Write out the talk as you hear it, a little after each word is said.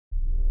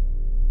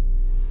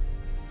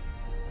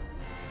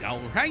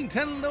Alright,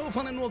 hello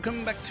fun and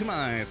welcome back to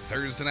my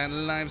Thursday night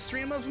live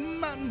stream of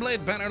Mount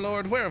Blade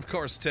Bannerlord, where of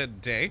course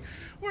today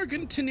we're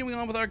continuing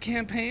on with our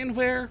campaign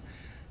where,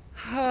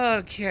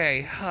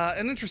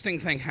 an interesting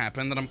thing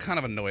happened that I'm kind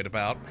of annoyed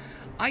about.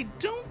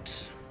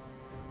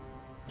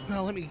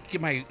 Well, let me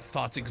get my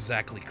thoughts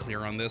exactly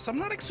clear on this. I'm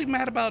not actually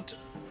mad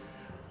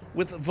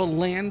with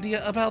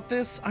Valandia about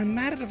this. I'm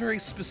mad at a very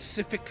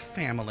specific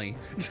family.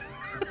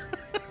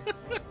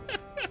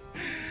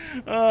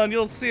 And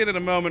you'll see it in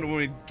a moment when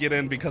we get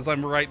in, because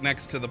I'm right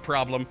next to the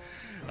problem.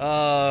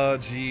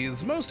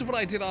 Geez. Most of what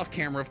I did off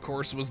camera, of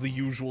course, was the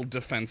usual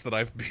defense that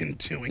I've been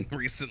doing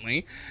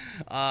recently.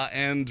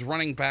 And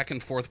running back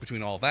and forth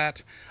between all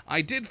that.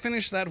 I did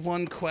finish that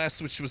one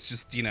quest, which was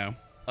just, you know,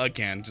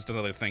 again, just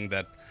another thing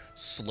that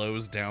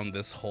slows down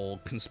this whole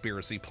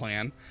conspiracy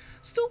plan.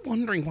 Still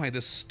wondering why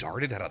this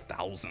started at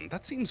 1,000.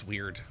 That seems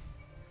weird.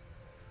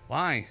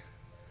 Why?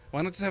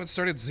 Why not just have it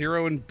start at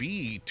 0 and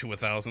be to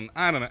 1,000?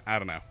 I don't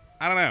know.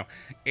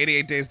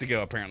 88 days to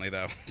go, apparently,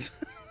 though.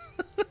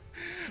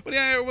 But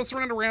yeah, I was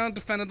running around,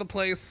 defending the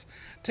place,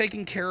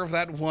 taking care of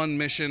that one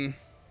mission,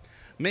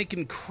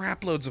 making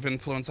crap loads of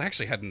influence. I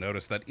actually hadn't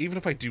noticed that even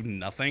if I do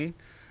nothing,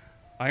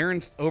 I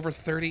earn over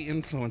 30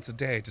 influence a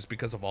day just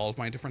because of all of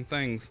my different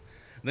things.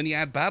 And then you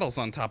add battles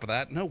on top of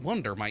that. No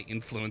wonder my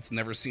influence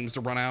never seems to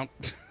run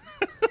out.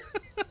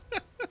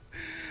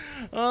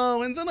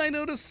 Oh, and then I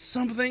noticed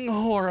something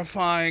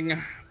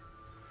horrifying.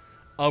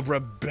 A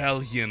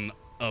rebellion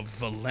of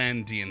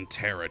Valandian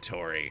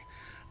territory.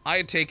 I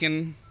had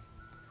taken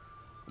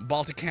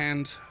Baltic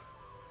Hand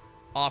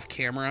off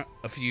camera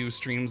a few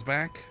streams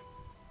back,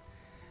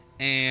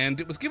 and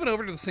it was given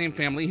over to the same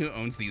family who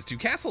owns these two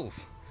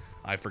castles.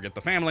 I forget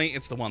the family.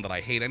 It's the one that I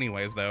hate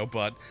anyways, though,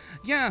 but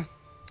yeah,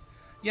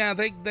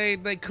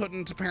 they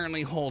couldn't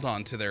apparently hold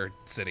on to their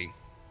city.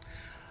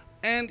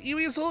 And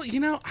Eweasel, you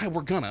know,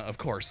 we're gonna, of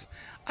course.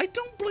 I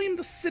don't blame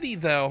the city,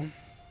 though.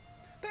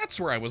 That's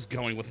where I was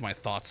going with my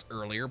thoughts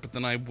earlier, but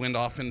then I went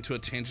off into a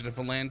tangent of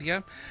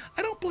Valandia.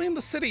 I don't blame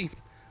the city.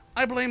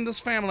 I blame this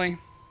family.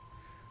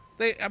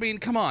 I mean,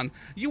 come on.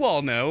 You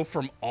all know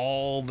from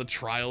all the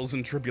trials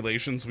and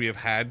tribulations we have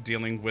had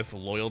dealing with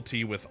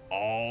loyalty with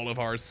all of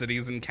our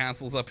cities and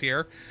castles up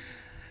here.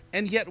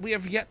 And yet we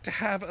have yet to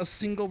have a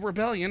single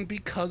rebellion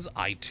because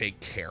I take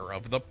care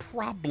of the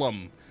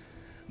problem.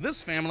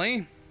 This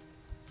family...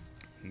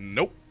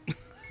 Nope.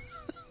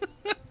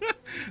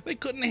 They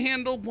couldn't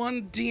handle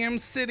one damn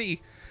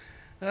city.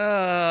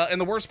 And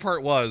the worst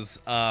part was,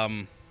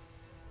 the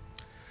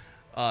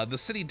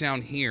city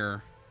down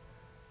here,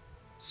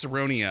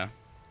 Saronia,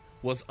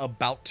 was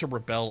about to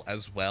rebel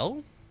as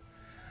well.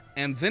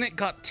 And then it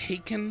got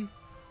taken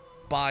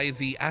by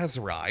the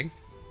Azurai.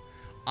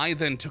 I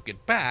then took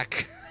it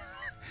back.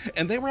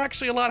 And they were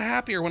actually a lot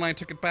happier when I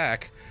took it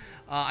back.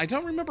 I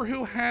don't remember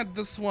who had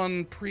this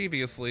one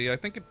previously. I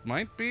think it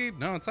might be...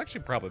 No, it's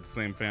actually probably the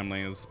same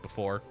family as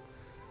before.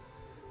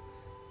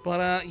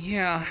 But,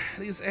 yeah,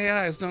 these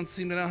AIs don't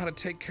seem to know how to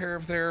take care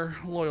of their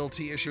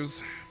loyalty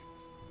issues.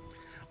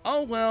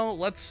 Oh, well,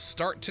 let's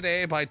start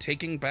today by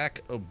taking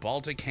back a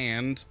Baltic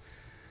Hand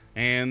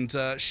and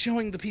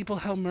showing the people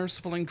how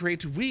merciful and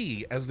great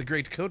we, as the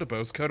great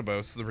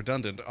Kottabos, the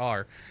redundant,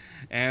 are.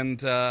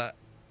 And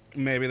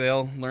maybe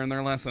they'll learn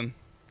their lesson.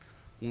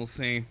 We'll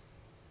see.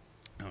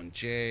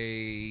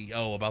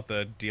 Oh, about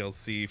the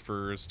DLC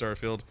for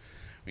Starfield.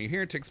 When you're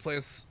here, it takes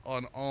place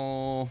on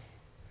all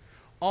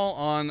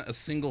on a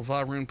single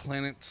Va'ruun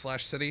planet /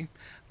 city.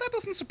 That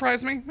doesn't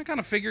surprise me. I kind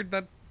of figured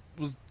that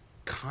was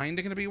kind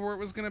of going to be where it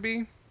was going to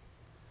be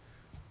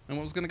and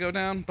what was going to go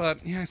down,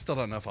 but yeah, I still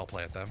don't know if I'll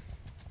play it, though.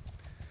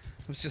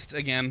 It was just,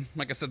 again,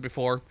 like I said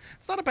before,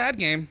 it's not a bad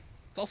game.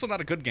 It's also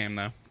not a good game,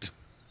 though.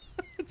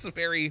 It's a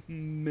very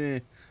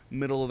meh,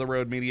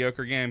 middle-of-the-road,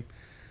 mediocre game.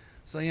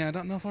 So yeah, I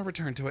don't know if I'll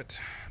return to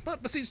it.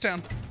 But Besiege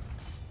Town.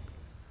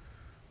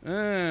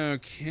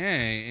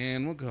 Okay,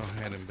 and we'll go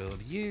ahead and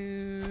build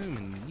you,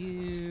 and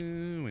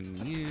you, and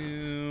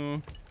you.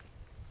 I'm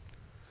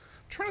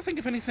trying to think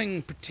if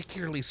anything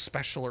particularly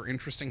special or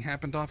interesting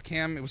happened off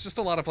cam. It was just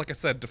a lot of, like I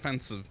said,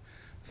 defensive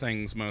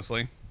things,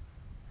 mostly.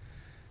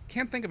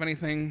 Can't think of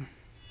anything.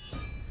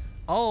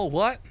 Oh,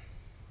 what?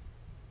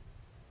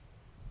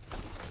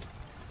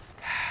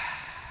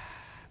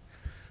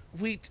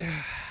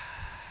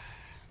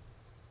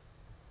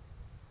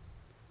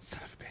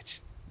 Son of a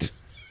bitch.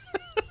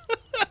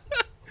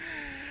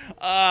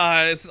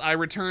 I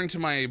return to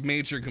my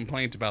major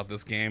complaint about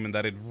this game, and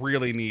that it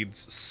really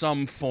needs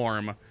some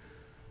form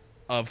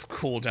of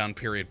cooldown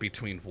period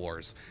between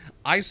wars.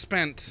 I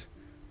spent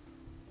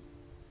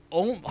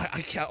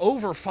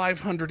over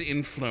 500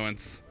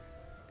 influence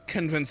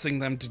convincing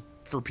them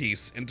for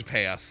peace and to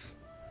pay us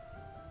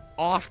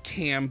off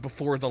cam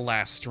before the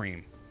last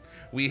stream.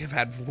 We have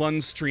had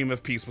one stream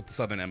of peace with the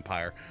Southern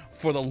Empire.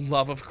 For the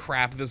love of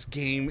crap, this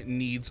game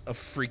needs a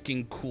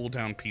freaking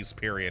cooldown peace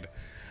period.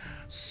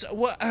 So,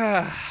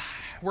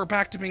 we're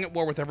back to being at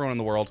war with everyone in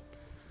the world.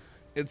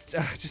 It's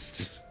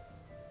just...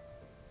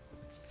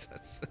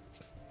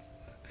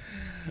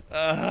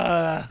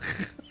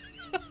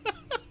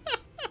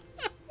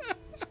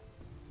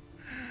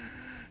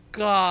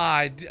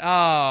 God.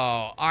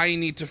 Oh, I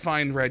need to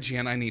find Reggie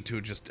and I need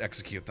to just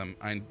execute them.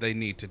 They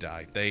need to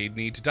die. They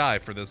need to die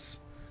for this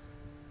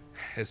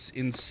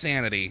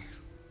insanity.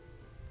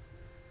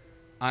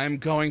 I'm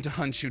going to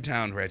hunt you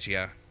down,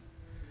 Regia.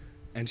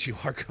 And you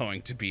are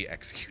going to be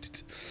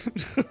executed.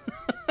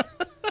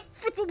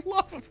 For the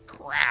love of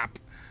crap.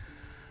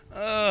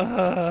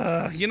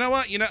 You know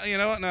what? You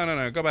know what?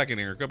 No. Go back in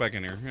here. Go back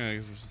in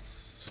here.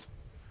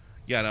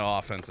 Yeah, no,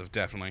 offensive,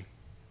 definitely.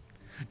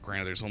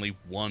 Granted, there's only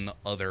one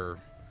other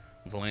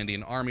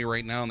Valandian army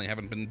right now, and they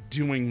haven't been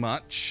doing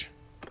much.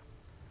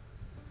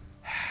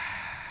 I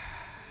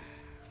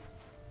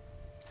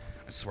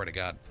swear to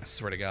God. I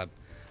swear to God.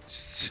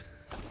 Just...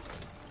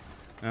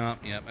 Oh,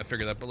 yeah, I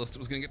figured that ballista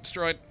was going to get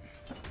destroyed.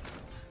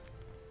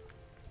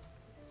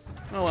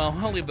 Oh well,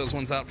 I'll leave those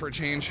ones out for a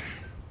change.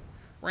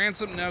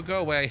 Ransom, now go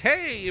away.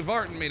 Hey,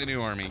 Vartan made a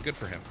new army. Good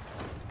for him.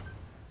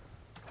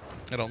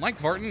 I don't like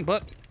Vartan,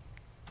 but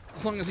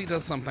as long as he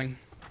does something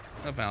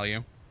of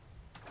value.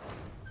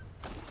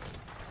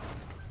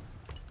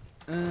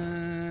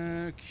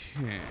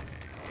 Okay,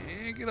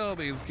 get all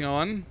these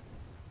going.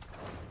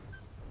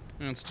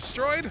 And it's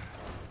destroyed.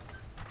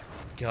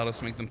 God,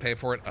 let's make them pay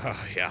for it. Oh,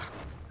 yeah.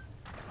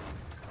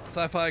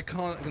 Sci-fi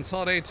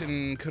consolidate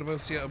in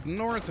Kottabos up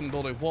north and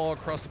build a wall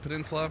across the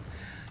peninsula.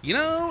 You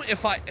know,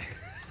 if I...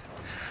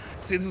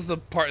 See, this is the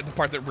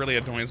part that really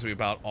annoys me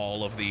about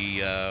all of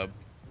the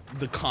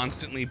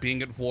constantly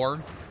being at war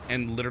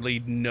and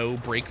literally no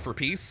break for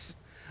peace.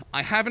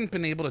 I haven't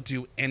been able to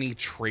do any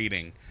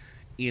trading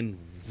in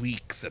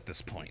weeks at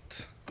this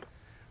point.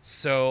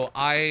 So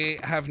I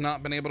have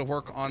not been able to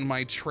work on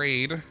my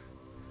trade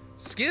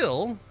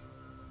skill,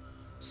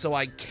 so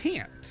I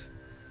can't.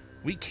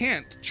 We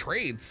can't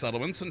trade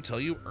settlements until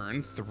you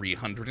earn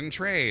 300 in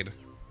trade.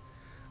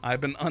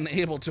 I've been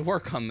unable to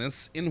work on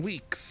this in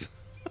weeks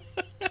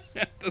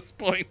at this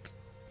point.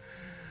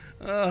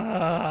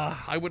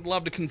 I would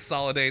love to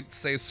consolidate,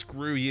 say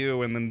screw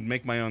you, and then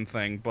make my own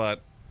thing,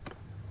 but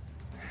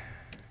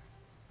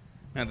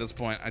at this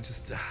point, I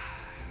just...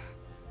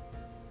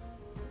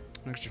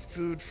 extra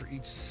food for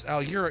each... Oh,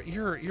 you're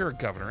a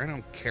governor. I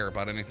don't care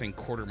about anything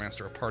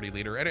quartermaster or party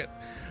leader.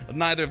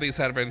 Neither of these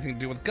had anything to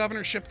do with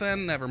governorship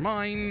then. Never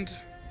mind.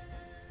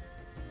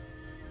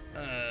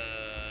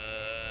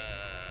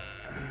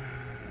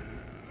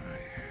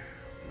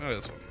 Oh,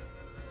 this one.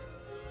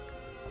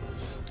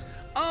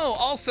 Oh,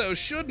 also,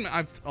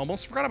 I've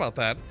almost forgot about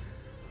that.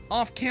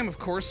 Off cam, of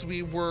course,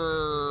 we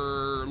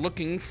were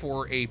looking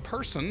for a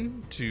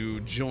person to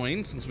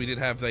join since we did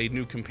have a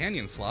new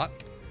companion slot.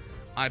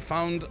 I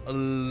found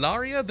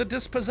Laria the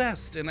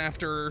Dispossessed, and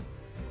after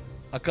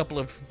a couple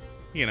of,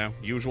 you know,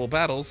 usual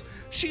battles,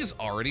 she's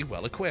already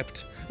well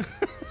equipped.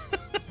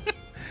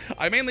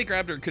 I mainly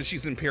grabbed her because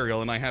she's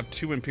Imperial, and I have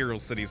 2 Imperial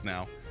cities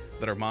now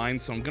that are mine,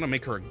 so I'm going to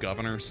make her a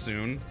governor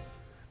soon.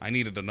 I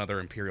needed another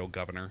Imperial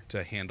governor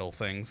to handle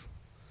things.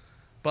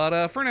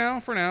 But for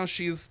now,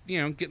 she's, you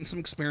know, getting some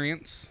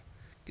experience,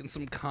 getting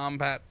some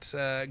combat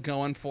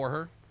going for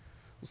her.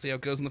 We'll see how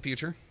it goes in the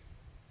future.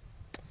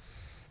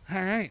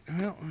 All right,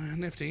 well,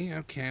 nifty.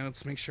 Okay,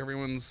 let's make sure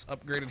everyone's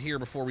upgraded here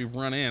before we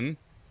run in.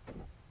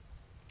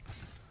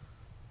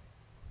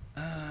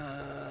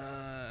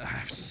 I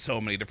have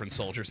so many different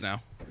soldiers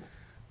now.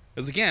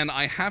 Because again,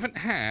 I haven't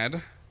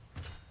had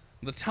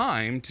the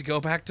time to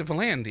go back to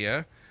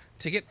Valandia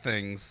to get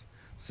things.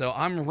 So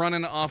I'm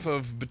running off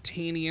of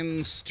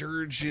Batanian,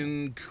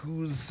 Sturgeon,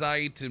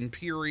 Kuzite,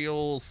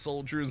 Imperial,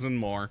 soldiers, and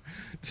more.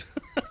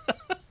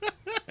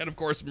 And of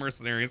course,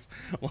 mercenaries.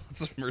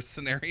 Lots of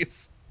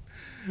mercenaries.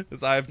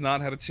 As I have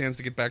not had a chance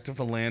to get back to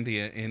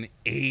Valandia in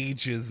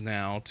ages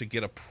now to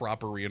get a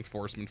proper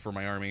reinforcement for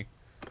my army.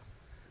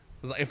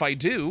 If I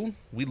do,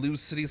 we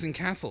lose cities and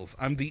castles.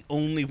 I'm the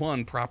only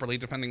one properly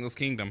defending this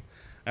kingdom.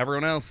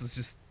 Everyone else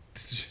is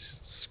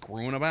just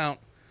screwing about.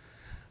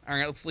 All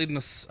right, let's lead an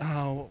assault.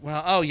 Oh,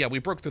 well, oh yeah, we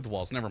broke through the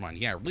walls. Never mind.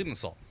 Yeah, lead an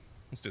assault.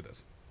 Let's do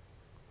this.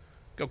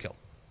 Go kill.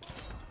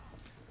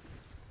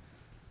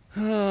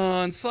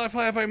 And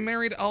sci-fi, have I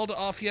married Alda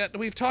off yet?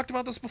 We've talked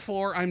about this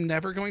before. I'm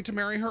never going to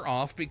marry her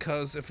off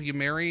because if you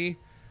marry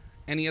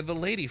any of the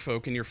lady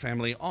folk in your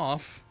family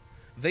off,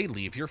 they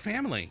leave your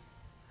family.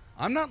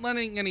 I'm not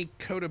letting any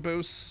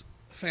Kottabos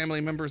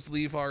family members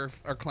leave our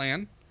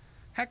clan.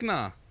 Heck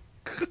nah.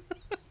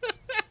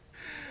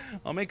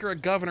 I'll make her a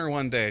governor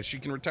one day. She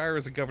can retire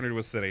as a governor to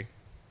a city.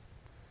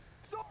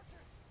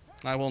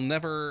 I will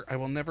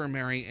never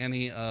marry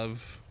any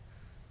of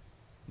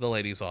the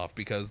ladies off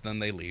because then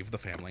they leave the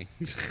family.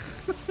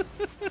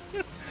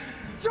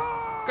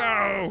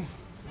 Go!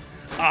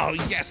 Oh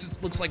yes,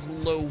 it looks like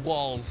low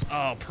walls.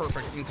 Oh,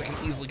 perfect. It means I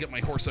can easily get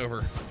my horse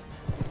over.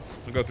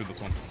 I'll go through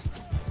this one.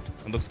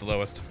 It looks the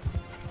lowest.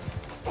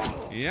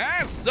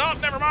 Yes! Oh,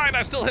 never mind.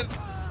 I still hit.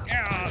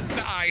 Yeah,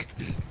 die.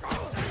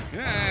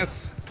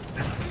 Yes.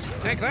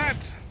 Take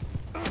that.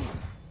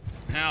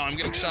 Now I'm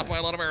getting shot by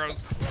a lot of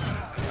arrows.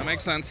 That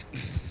makes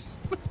sense.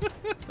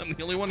 I'm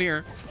the only one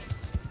here.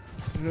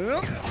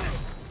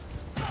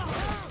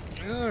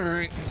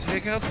 Alright,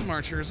 take out some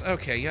archers.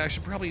 Okay, yeah, I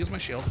should probably use my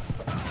shield.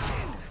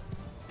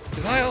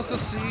 Did I also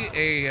see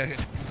a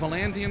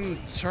Valandian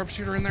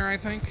sharpshooter in there, I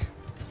think?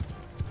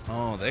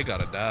 Oh, they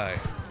gotta die.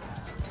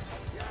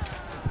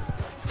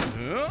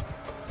 Oh.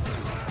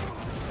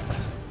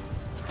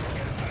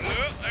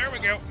 Oh, there we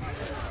go.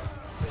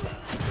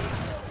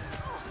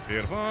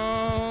 Beautiful.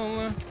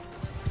 I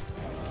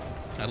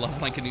love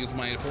when I can use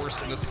my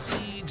horse in a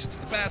siege. It's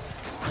the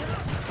best.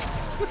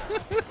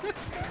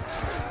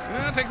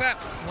 Take that,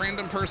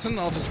 random person.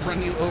 I'll just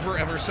run you over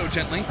ever so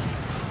gently.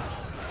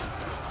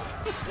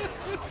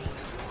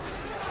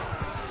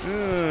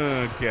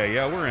 Okay,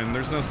 yeah, we're in.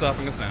 There's no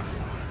stopping us now.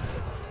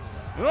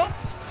 Oh!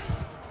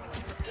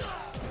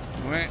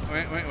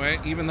 Wait.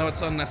 Even though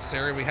it's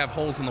unnecessary, we have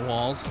holes in the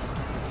walls.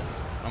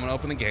 I'm gonna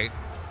open the gate.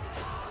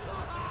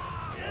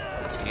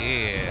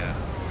 Yeah.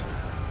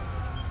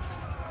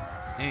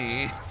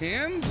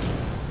 And...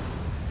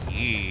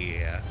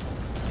 yeah.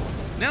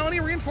 Now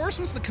any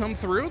reinforcements that come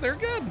through, they're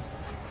good.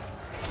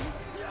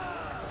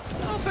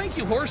 Oh, thank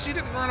you, horse. You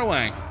didn't run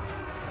away.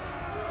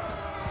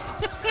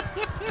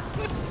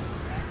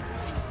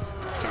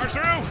 Charge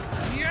through!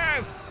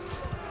 Yes!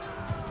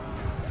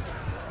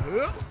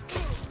 Oh,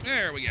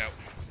 there we go.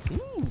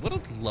 Ooh, what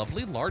a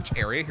lovely large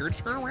area here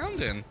to turn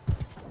around in.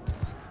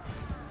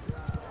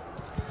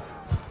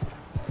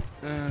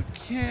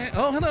 Okay.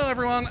 Oh, hello,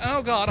 everyone.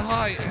 Oh, God.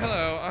 Hi.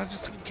 Hello. I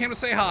just came to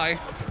say hi.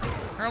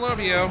 Hello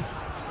to you.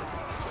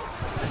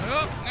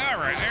 Oh, all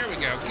right. There we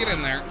go. Get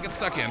in there. Get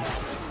stuck in.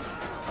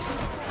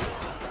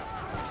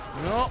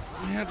 Oh,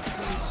 we had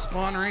some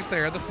spawn right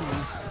there. The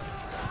fools.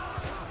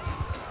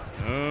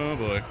 Oh,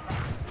 boy.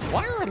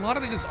 Why are a lot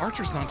of these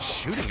archers not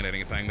shooting at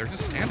anything? They're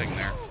just standing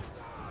there.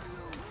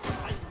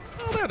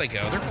 Oh, there they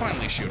go. They're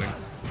finally shooting.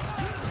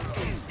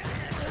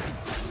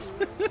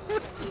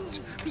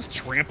 Just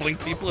trampling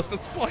people at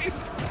this point.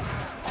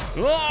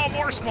 Oh,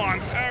 more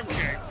spawns.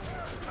 Okay.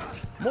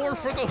 More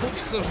for the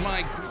hoofs of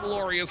my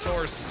glorious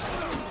horse.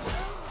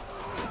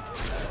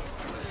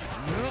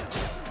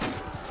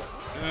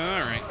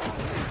 All right.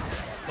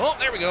 Oh,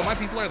 there we go. My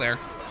people are there.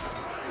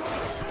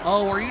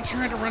 Oh, are you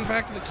trying to run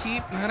back to the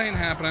keep? That ain't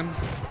happening.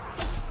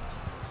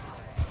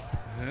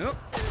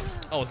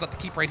 Oh, is that the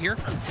keep right here?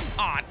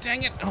 Ah,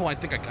 dang it. Oh, I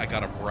think I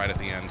got him right at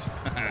the end.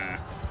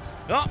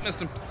 Oh,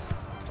 missed him.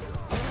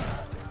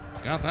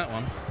 Got that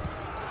one.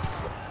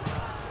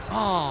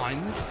 Oh,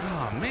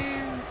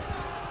 man.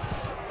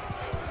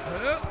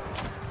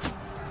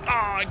 Oh,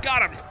 I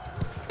got him.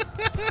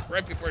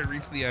 Right before I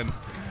reached the end.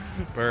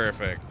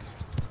 Perfect.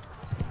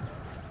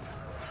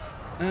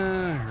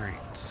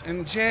 Alright.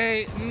 And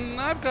Jay,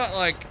 I've got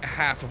like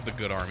half of the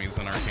good armies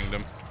in our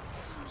kingdom.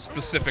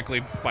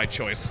 Specifically by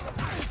choice.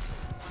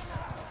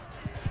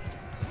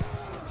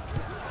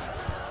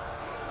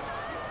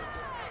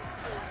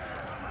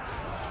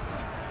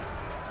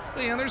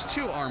 But yeah, there's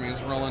 2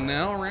 armies rolling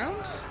now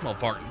around. Well,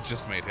 Vart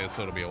just made his,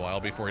 so it'll be a while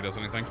before he does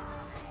anything.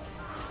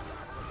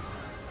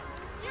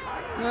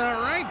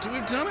 Alright,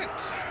 we've done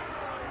it.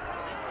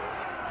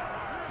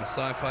 In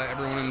sci-fi,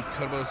 everyone in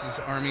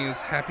Kottabos' army is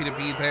happy to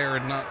be there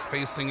and not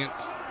facing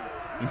it.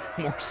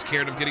 More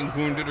scared of getting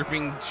wounded or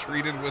being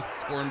treated with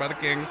scorn by the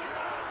king.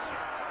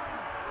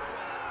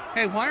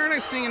 Hey, why aren't I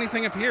seeing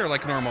anything up here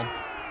like normal?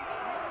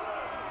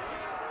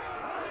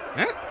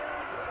 Huh?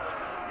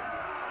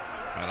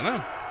 I don't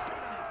know.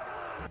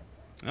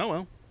 Oh,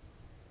 well.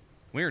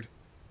 Weird.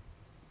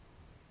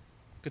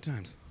 Good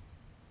times.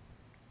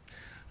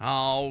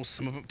 Oh,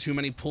 some of them, too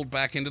many pulled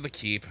back into the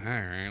keep.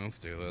 Alright, let's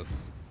do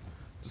this.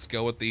 Just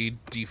go with the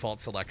default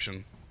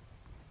selection.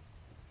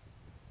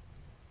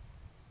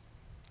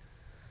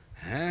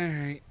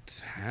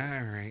 Alright,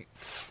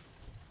 alright.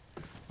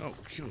 Oh,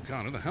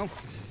 God, who the hell?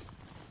 This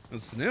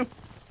is new.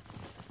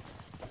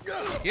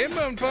 Keep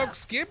moving,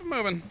 folks. Keep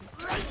moving.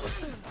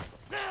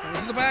 I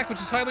was in the back, which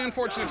is highly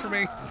unfortunate for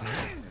me.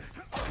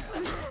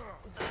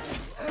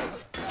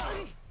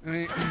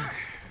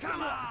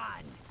 Come on!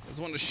 I was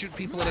wanting to shoot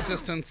people at a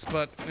distance,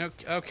 but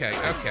okay,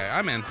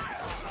 I'm in.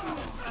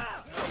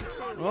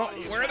 Oh,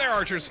 where are their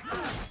archers?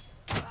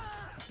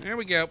 There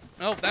we go.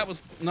 Oh, that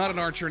was not an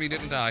archer and he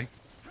didn't die.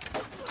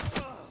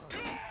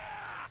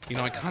 You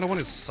know, I kind of want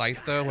his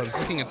scythe, though. I was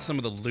looking at some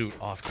of the loot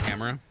off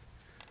camera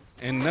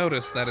and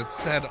noticed that it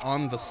said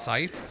on the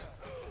scythe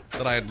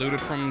that I had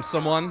looted from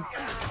someone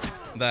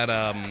that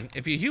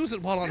if you use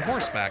it while on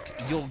horseback,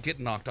 you'll get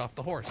knocked off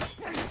the horse.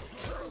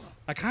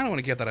 I kind of want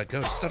to give that a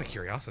go, just out of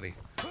curiosity.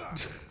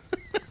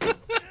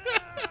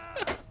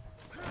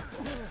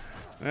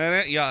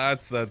 Yeah,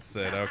 that's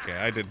it.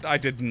 Okay, I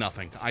did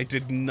nothing. I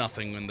did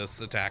nothing in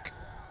this attack.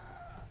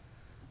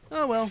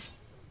 Oh well.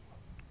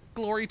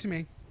 Glory to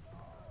me.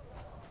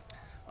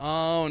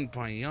 Oh, and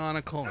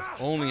Bionicle.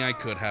 If only I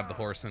could have the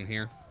horse in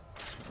here.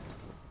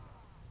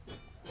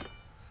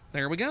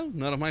 There we go.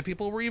 None of my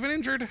people were even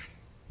injured.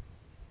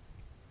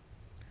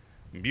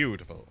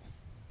 Beautiful.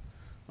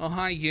 Oh,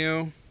 hi,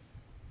 you.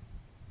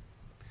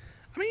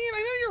 I mean, I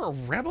know you're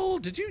a rebel.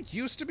 Did you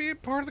used to be a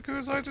part of the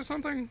Kuzaites or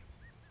something?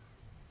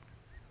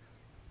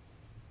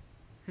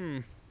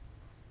 I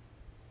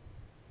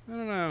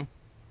don't know.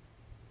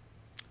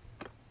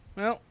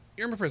 Well,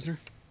 you're my prisoner.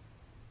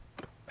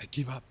 I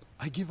give up.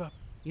 I give up.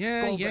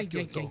 Yeah, Call yeah, back yeah,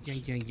 your yeah, dogs.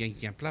 yeah, yeah, yeah,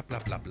 yeah, blah, blah,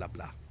 blah, blah,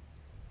 blah.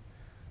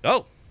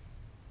 Oh!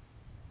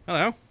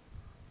 Hello.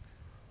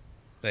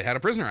 They had a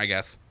prisoner, I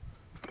guess.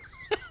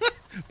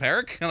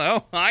 Peric,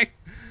 hello, hi.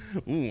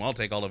 Ooh, I'll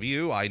take all of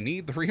you. I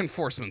need the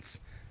reinforcements.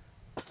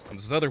 And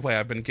this is another way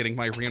I've been getting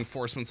my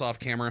reinforcements off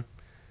camera.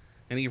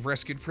 Any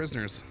rescued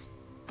prisoners.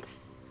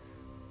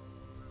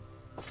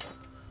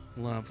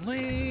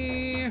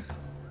 Lovely.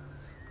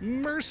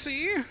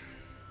 Mercy.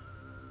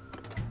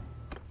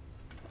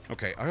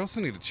 Okay, I also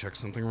need to check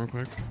something real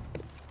quick.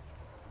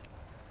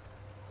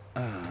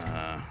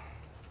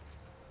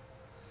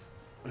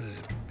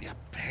 Yeah,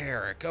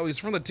 Peric. Oh, he's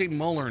from the Team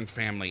Molern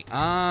family.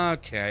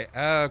 Okay,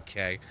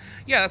 okay.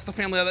 Yeah, that's the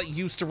family that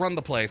used to run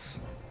the place.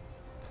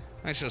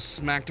 I should have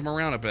smacked him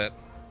around a bit.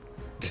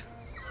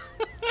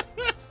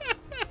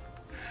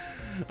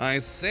 I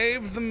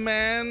saved the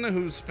man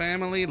whose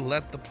family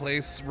let the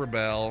place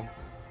rebel.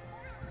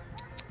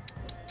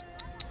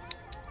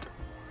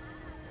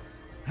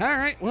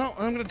 Alright, well,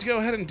 I'm going to go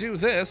ahead and do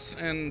this,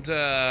 and,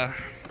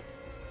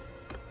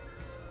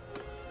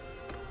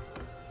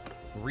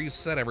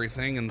 reset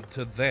everything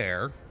into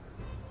there.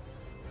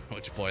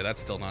 Which, boy, that's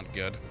still not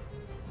good.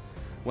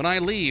 When I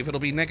leave, it'll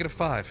be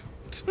 -5.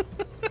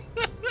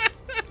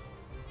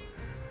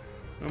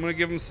 I'm going to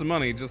give him some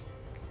money, just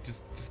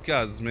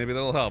cuz. Maybe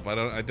that'll help.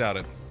 I doubt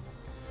it.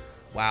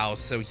 Wow,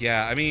 so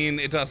yeah, I mean,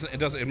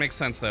 it makes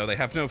sense, though. They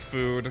have no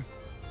food.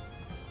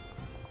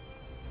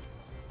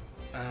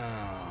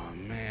 Oh,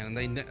 man, and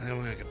they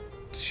only got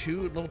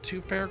level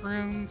 2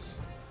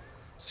 fairgrounds?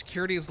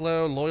 Security is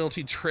low,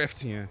 loyalty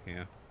drift, yeah.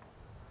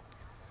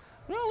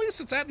 Well, at least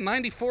it's at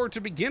 94 to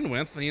begin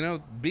with. You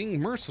know, being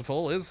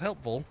merciful is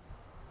helpful.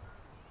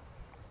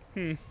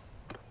 Alright.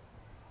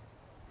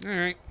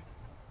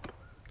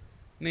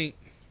 Neat.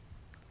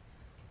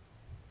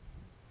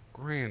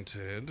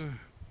 Granted.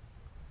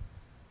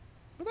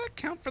 Will that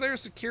count for their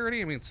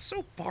security? I mean, it's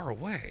so far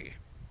away.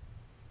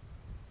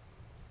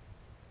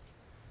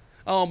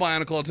 Oh,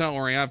 Bionicle, don't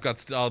worry.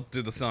 I'll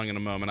do the selling in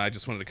a moment. I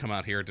just wanted to come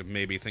out here to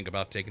maybe think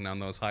about taking down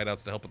those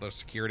hideouts to help with their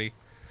security.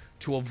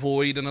 To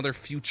avoid another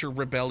future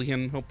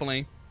rebellion,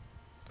 hopefully.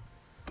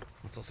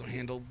 Let's also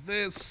handle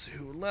this.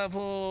 Who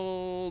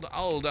leveled?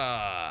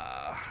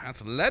 Alda.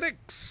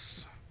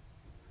 Athletics.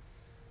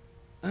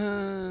 You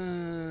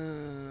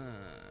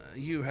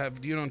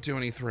don't do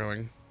any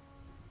throwing.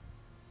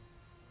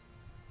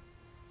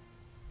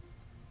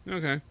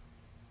 Okay.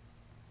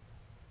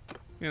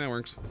 Yeah, that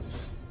works.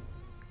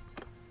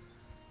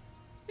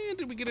 And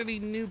did we get any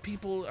new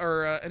people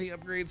or any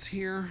upgrades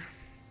here?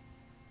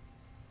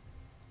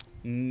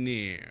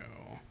 No.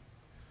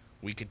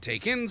 We could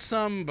take in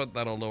some, but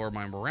that'll lower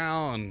my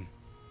morale, and I'm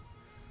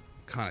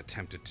kind of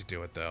tempted to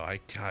do it, though.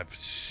 I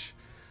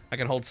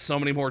can hold so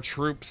many more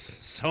troops.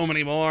 So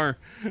many more.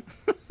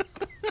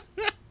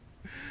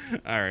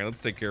 Alright, let's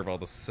take care of all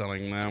the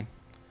selling now.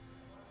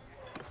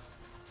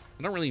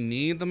 I don't really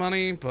need the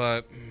money,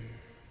 but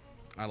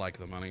I like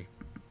the money.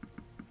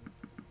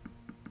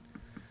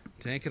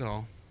 Take it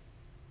all.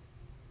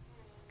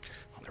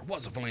 Oh, there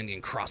was a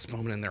Valandian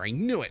crossbowman in there. I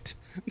knew it.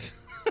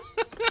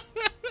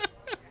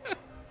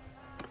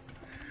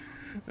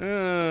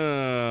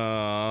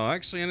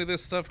 Actually, any of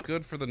this stuff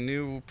good for the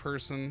new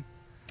person?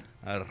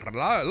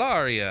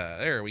 Laria.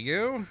 There we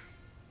go.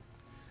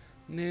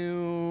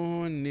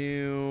 New.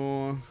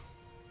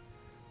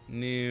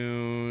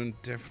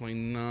 Definitely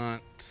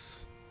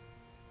not.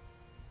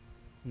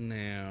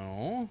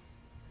 No.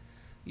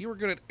 You were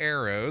good at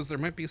arrows. There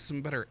might be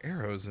some better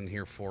arrows in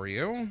here for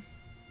you.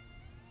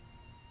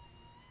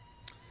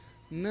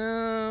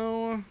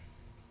 No.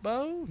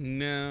 Bow?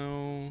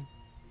 No.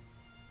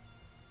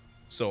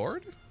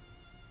 Sword?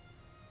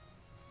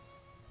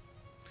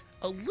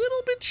 A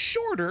little bit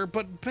shorter,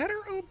 but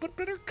better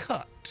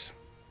cut.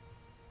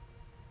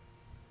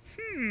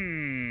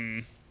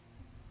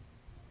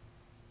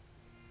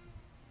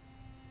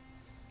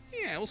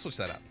 Yeah, we'll switch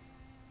that up.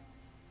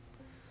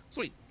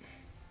 Sweet.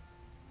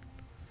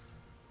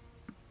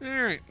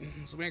 Alright,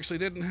 so we actually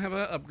didn't have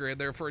an upgrade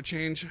there for a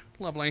change.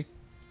 Lovely.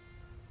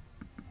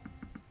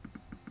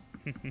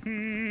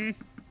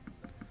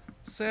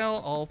 Sell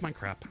all of my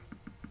crap.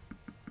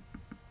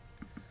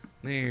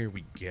 There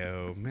we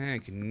go.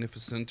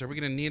 Magnificent. Are we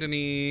going to need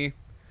any...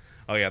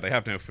 Oh, yeah, they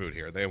have no food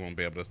here. They won't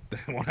be able to...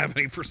 They won't have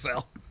any for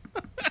sale.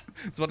 I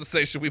was about to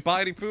say, should we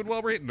buy any food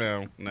while we're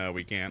eating? No,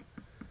 we can't.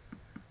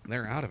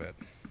 They're out of it.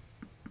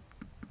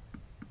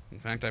 In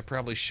fact, I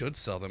probably should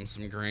sell them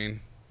some grain.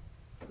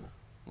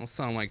 I'll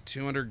sell them like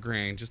 200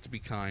 grain, just to be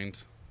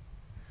kind.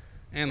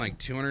 And like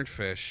 200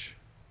 fish.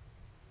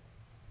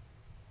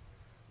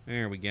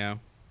 There we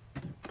go.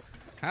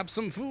 Have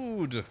some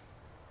food.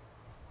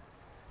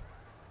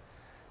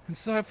 And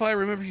Sci-Fi,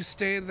 remember you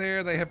stayed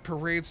there. They have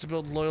parades to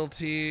build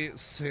loyalty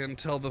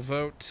until the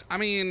vote. I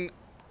mean,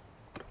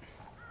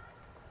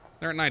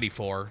 they're at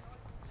 94.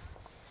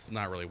 It's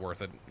not really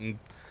worth it. And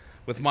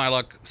with my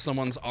luck,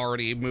 someone's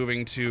already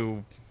moving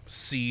to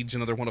siege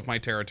another one of my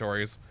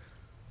territories.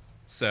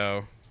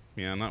 So,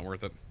 yeah, not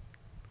worth it.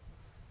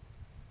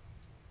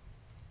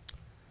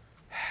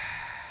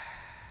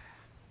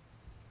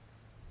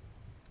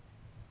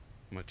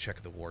 I'm gonna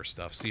check the war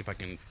stuff, see if I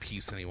can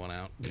piece anyone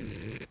out.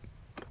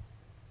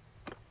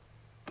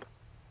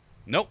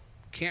 Nope,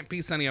 can't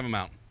piece any of them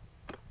out.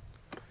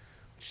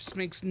 Just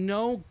makes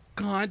no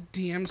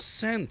goddamn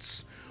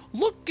sense.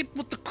 Look at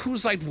what the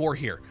Kuzite war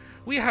here.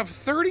 We have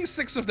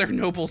 36 of their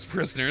nobles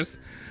prisoners.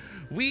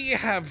 We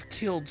have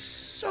killed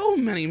so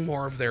many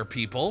more of their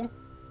people.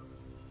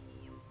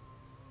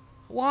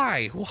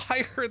 Why?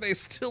 Why are they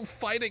still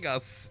fighting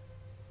us?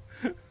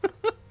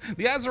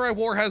 The Azerai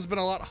war has been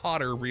a lot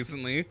hotter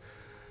recently,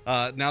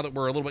 now that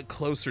we're a little bit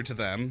closer to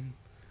them.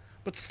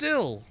 But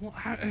still,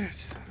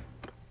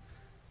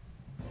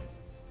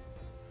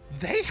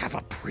 they have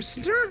a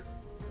prisoner?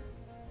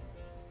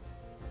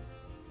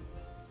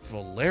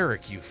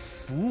 Valeric, you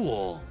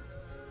fool.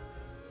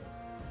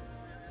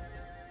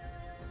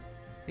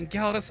 And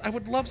Galladus, I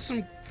would love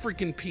some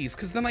freaking peace,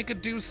 because then I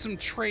could do some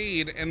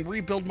trade and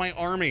rebuild my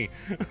army.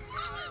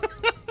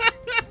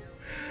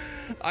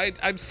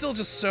 I'm still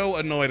just so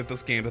annoyed at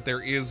this game that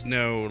there is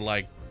no,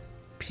 like,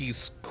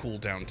 peace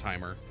cooldown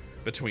timer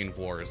between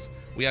wars.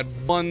 We had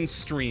one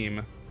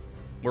stream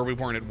where we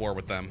weren't at war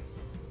with them.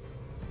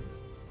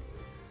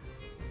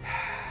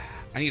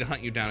 I need to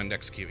hunt you down and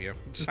execute you.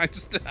 I'm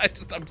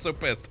so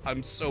pissed.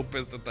 I'm so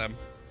pissed at them.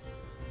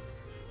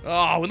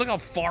 Oh, look how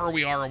far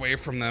we are away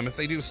from them. If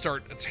they do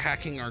start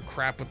attacking our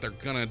crap, but they're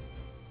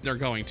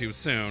going to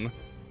soon.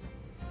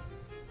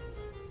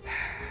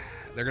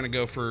 They're gonna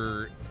go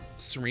for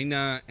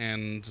Serena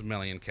and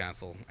Melian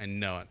Castle. I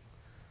know it.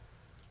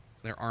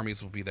 Their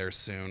armies will be there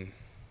soon.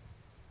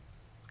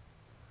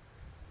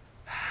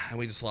 And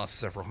we just lost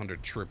several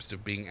hundred troops to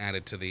being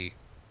added to the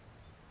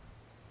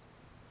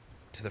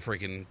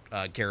freaking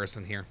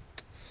garrison here.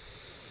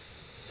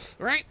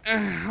 All right,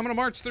 I'm gonna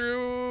march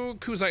through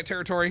Kuzite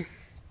territory.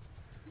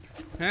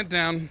 Head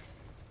down.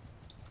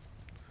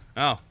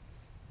 Oh,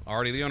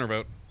 already the owner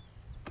vote.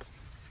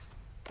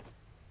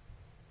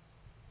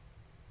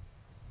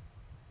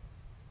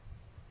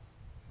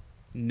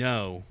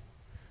 No,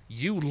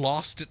 you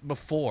lost it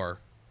before.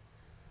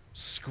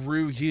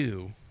 Screw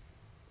you.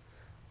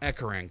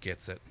 Ekarang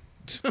gets it.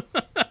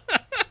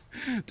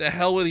 To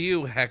hell with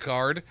you,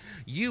 Heckard.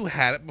 You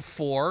had it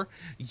before.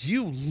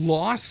 You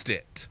lost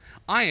it.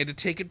 I had to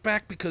take it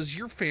back because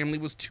your family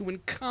was too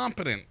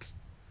incompetent.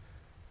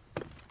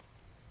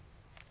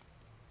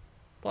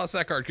 Plus,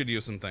 Heckard could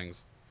use some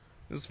things.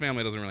 This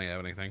family doesn't really have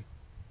anything.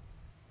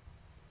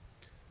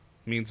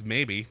 Means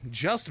maybe,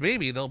 just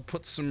maybe, they'll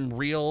put some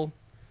real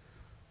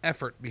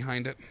effort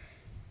behind it.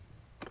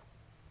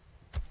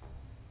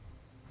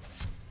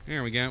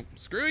 Here we go.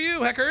 Screw you,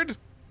 Heckard.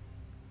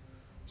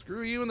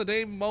 Screw you and the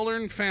Dave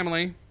Mullern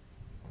family.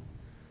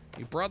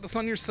 You brought this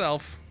on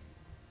yourself.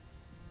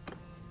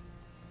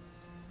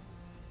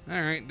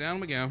 Alright, down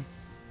we go.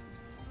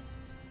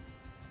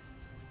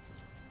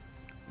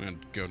 I'm gonna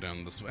go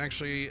down this way.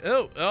 Actually,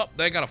 oh,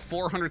 they got a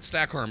 400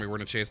 stack army we're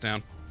gonna chase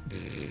down.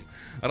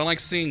 I don't like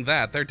seeing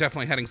that. They're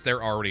definitely heading,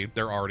 they're already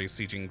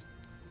sieging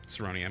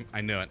Seronium. I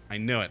knew it. I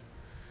knew it.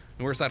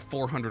 And where's that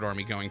 400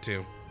 army going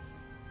to?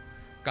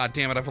 God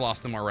damn it, I've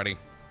lost them already.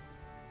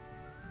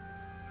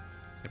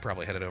 They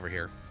probably headed over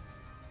here.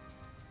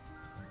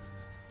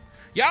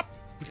 Yup!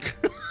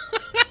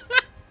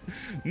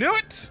 Knew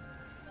it!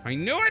 I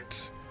knew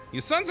it!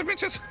 You sons of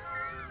bitches!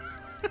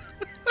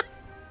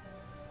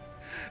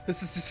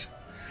 This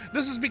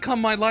has become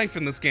my life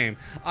in this game.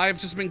 I've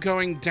just been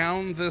going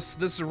down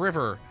this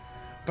river.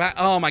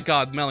 Oh my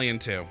god, Melian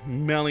 2.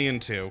 Melian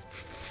 2.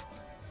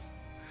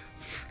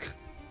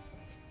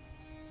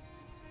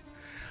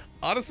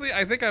 Honestly,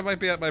 I think I might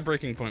be at my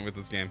breaking point with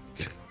this game.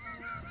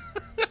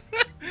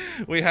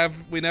 We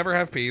never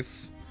have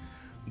peace.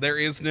 There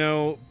is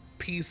no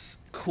peace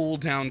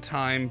cooldown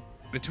time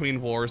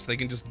between wars. They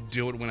can just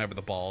do it whenever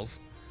the balls.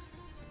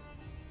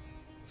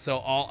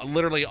 So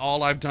literally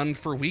all I've done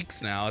for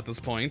weeks now at this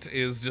point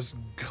is just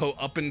go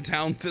up and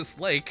down this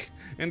lake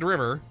and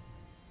river.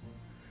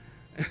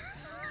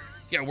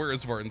 Yeah, where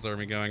is Vorton's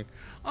army going?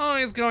 Oh,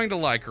 he's going to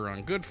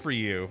Lycaron. Good for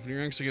you.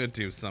 You're actually going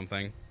to do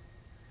something.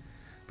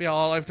 But yeah,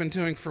 all I've been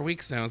doing for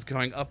weeks now is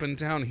going up and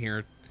down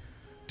here,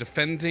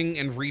 defending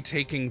and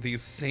retaking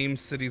these same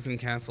cities and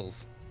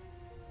castles.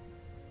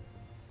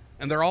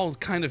 And they're all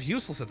kind of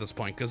useless at this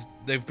point because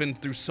they've been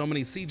through so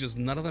many sieges.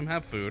 None of them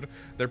have food.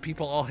 Their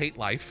people all hate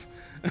life.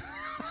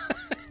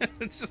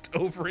 It's just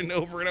over and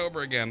over and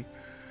over again.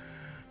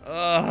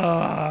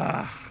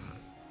 Oh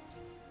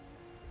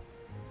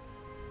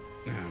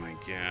my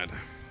god.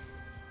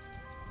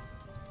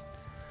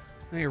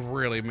 They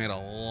really made a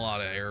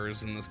lot of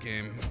errors in this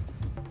game.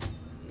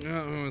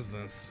 What was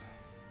this?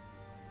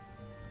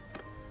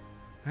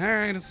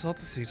 Alright, assault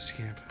the siege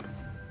camp.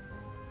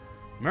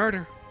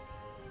 Murder.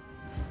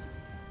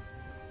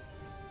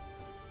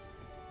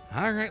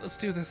 Alright, let's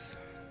do this.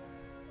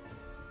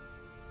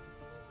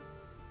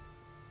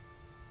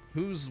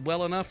 Who's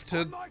well enough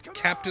to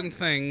captain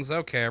things?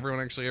 Okay,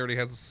 everyone actually already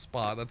has a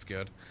spot. That's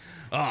good.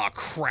 Oh,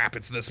 crap,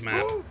 it's this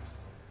map.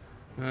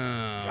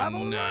 Oh,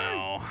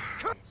 no.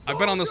 I've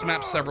been on this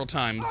map several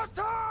times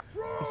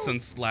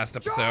since last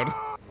episode.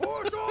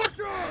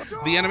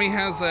 The enemy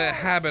has a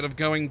habit of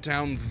going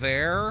down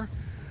there.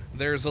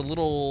 There's a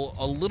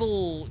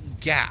little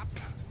gap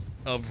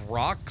of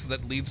rocks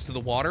that leads to the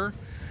water,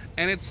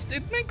 and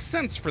it makes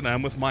sense for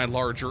them with my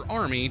larger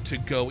army to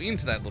go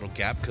into that little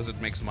gap because it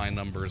makes my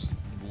numbers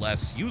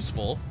less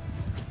useful.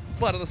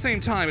 But at the same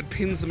time, it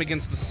pins them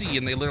against the sea,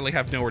 and they literally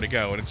have nowhere to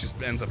go, and it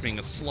just ends up being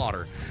a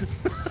slaughter.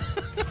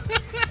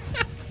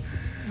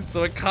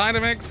 So it kind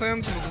of makes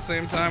sense, but at the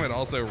same time, it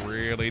also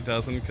really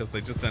doesn't, because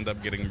they just end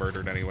up getting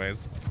murdered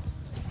anyways.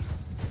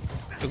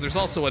 Because there's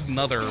also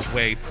another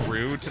way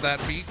through to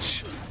that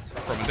beach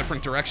from a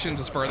different direction,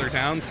 just further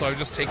down, so I would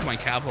just take my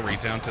cavalry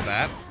down to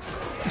that.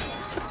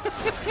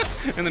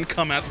 And then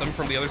come at them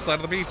from the other side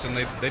of the beach, and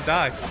they'd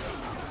die.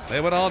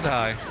 They would all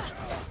die.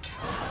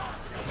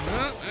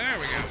 Oh, there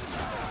we go.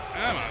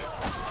 Come on.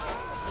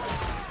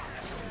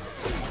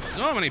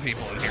 So many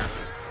people in here.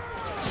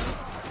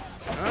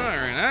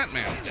 Alright, that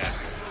man's dead.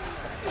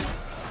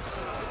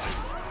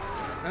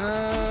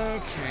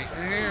 Okay,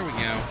 there we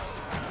go.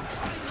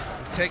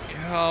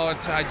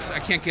 I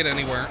can't get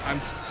anywhere. I'm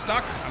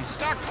stuck. I'm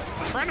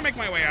trying to make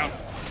my way out.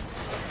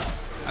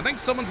 I think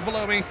someone's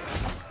below me.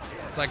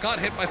 So I got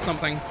hit by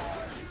something.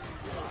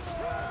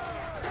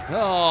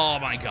 Oh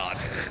my god.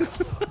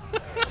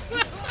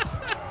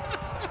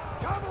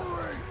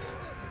 Cavalry!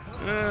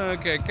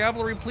 Okay,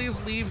 cavalry,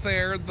 please leave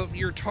there.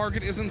 Your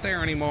target isn't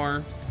there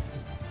anymore.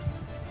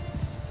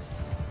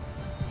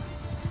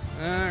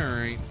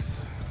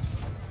 Alright.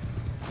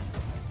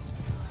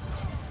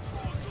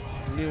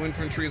 New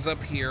infantry's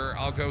up here.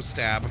 I'll go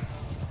stab.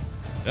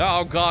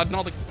 Oh god, and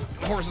all the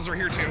horses are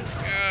here too.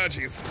 Oh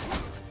jeez.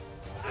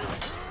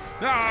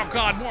 Oh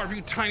god, more of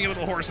you tiny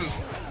little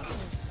horses.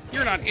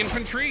 You're not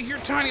infantry, you're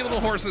tiny little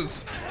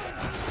horses.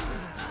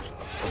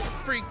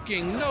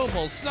 Freaking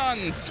noble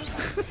sons.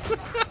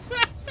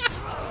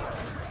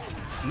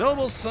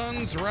 Noble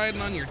sons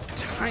riding on your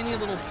tiny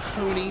little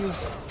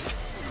ponies.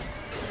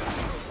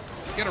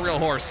 Get a real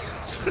horse.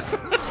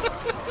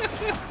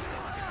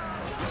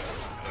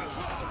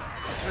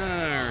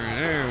 Alright,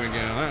 there we go.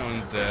 That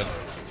one's dead.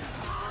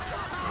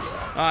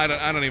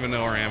 I don't even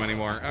know where I am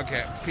anymore.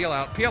 Okay, peel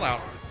out, peel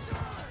out.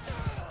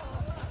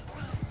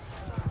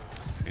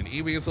 An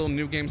e-weasel,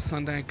 new game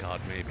Sunday? God,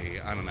 maybe.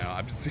 I don't know.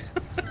 I'm just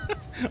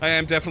I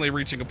am definitely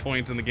reaching a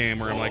point in the game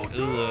where I'm like,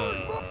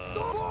 ugh.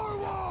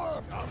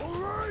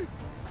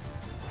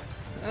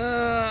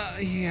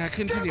 Yeah,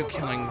 continue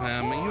killing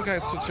them. You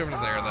guys switch over to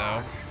there,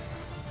 though.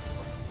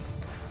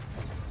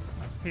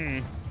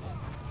 Alright.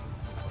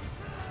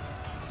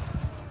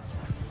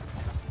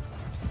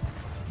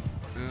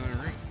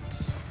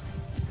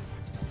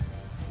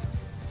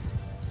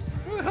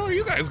 Where the hell are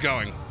you guys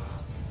going?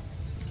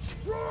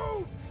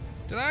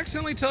 Did I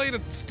accidentally tell you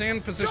to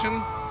stand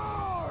position?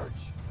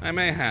 I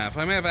may have.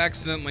 I may have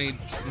accidentally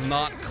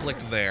not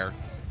clicked there.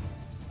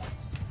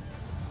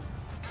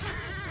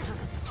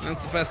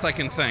 That's the best I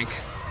can think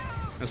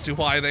as to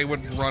why they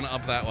would run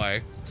up that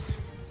way.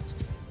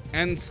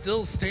 And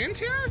still stand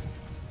here?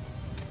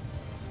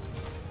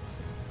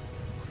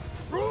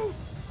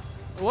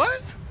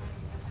 What?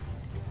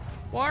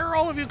 Why are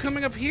all of you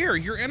coming up here?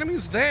 Your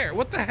enemy's there.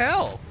 What the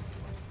hell?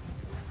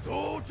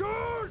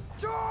 Soldiers,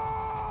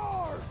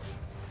 charge!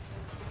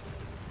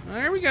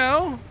 There we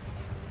go.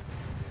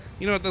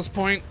 You know, at this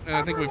point,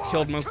 I think we've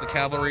killed most of the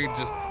cavalry.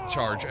 Just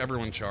charge.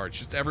 Everyone charge.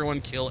 Just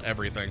everyone kill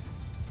everything.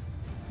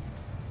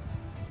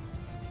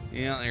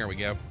 Yeah, there we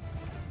go.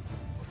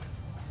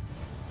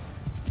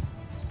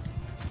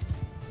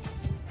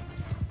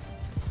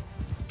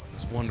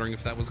 Just wondering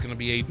if that was going to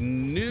be a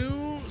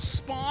new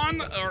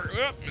spawn, or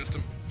missed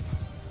him,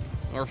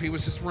 or if he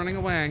was just running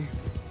away.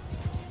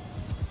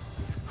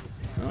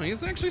 Oh,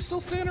 he's actually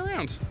still standing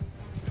around.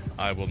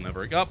 I will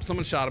never. Oh,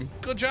 someone shot him.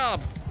 Good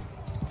job.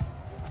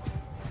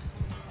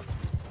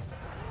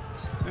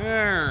 All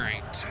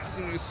right,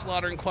 seem to be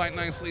slaughtering quite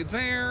nicely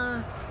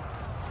there.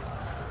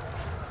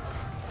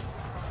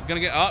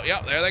 Gonna get, oh,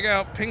 yeah, there they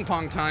go. Ping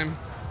pong time.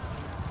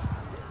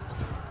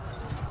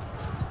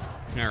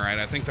 All right,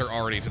 I think they're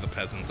already to the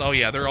peasants. Oh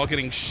yeah, they're all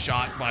getting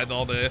shot by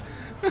all the,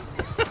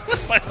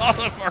 by all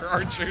of our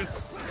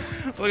archers.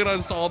 Look at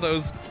us, all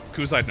those.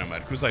 Kusite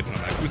Nomad, Kusite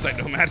Nomad, Kusite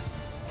Nomad.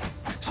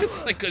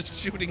 It's like a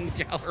shooting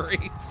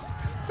gallery.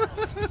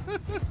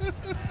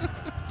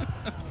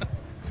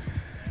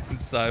 In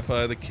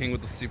sci-fi, the king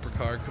with the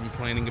supercar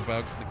complaining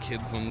about the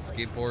kids on the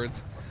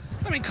skateboards.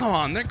 I mean, come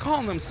on, they're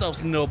calling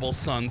themselves noble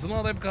sons, and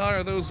all they've got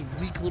are those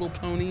weak little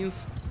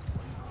ponies.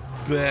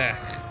 Blech.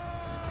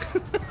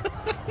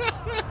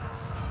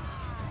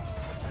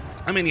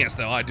 I mean, yes,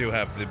 though, I do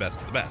have the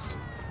best of the best.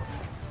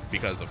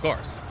 Because, of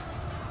course.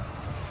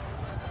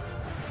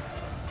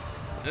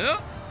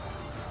 Yep.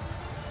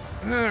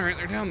 Alright,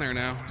 they're down there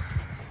now.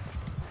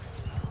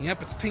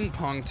 Yep, it's ping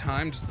pong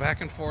time, just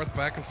back and forth,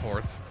 back and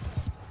forth.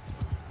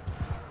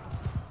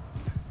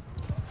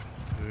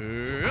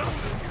 Yep.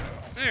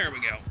 There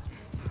we go.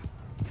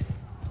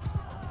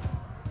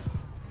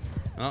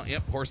 Oh,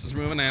 yep, horse is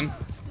moving in.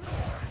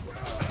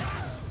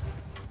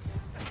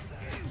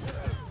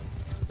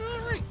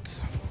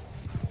 Alright.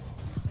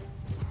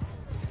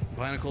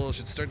 Binnacle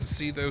should start to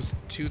see those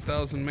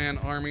 2,000-man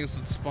armies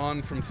that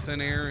spawn from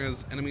thin air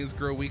as enemies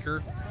grow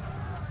weaker.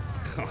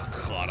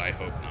 Oh god, I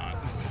hope not.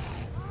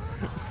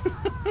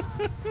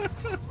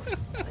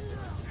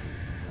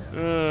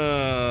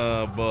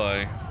 Oh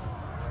boy.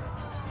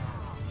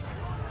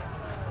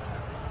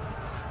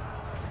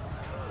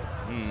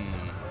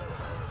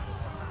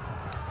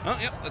 Oh,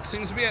 yep, that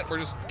seems to be it. We're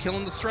just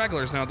killing the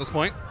stragglers now at this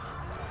point.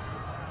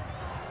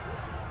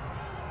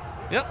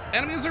 Yep,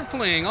 enemies are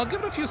fleeing. I'll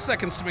give it a few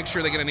seconds to make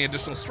sure they get any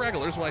additional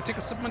stragglers while I take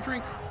a sip of my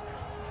drink.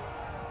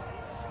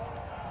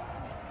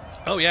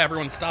 Oh yeah,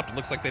 everyone stopped. It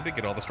looks like they did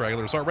get all the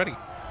stragglers already.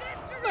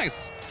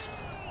 Nice.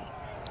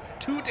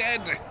 2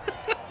 dead.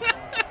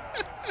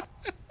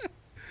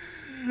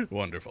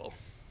 Wonderful.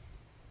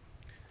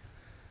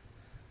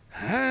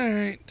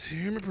 Alright,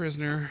 you're my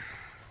prisoner.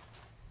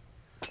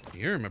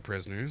 You're my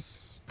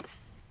prisoners.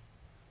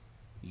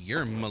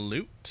 You're my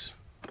loot.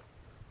 Oh,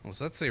 does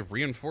that say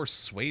reinforced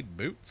suede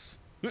boots?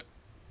 I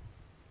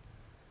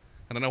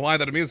don't know why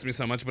that amused me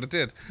so much, but it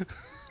did.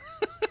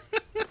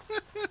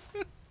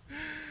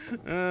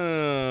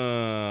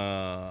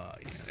 Yeah,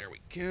 there we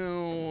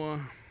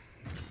go.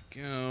 There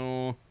we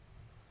go.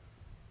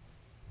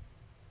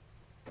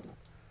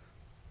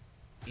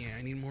 Yeah,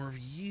 I need more of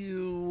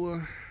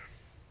you.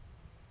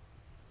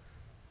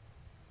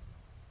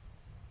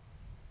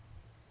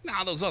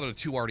 Nah, those other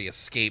 2 already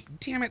escaped.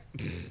 Damn it.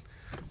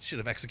 Should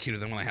have executed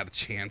them when I had the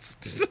chance.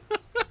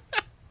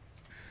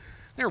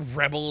 They're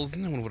rebels.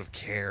 No one would have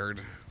cared.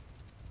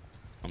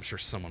 I'm sure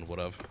someone would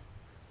have.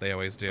 They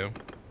always do.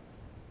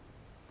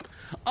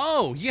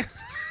 Oh, yeah.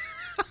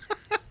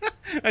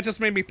 That just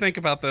made me think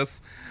about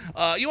this.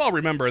 You all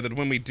remember that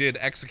when we did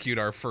execute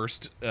our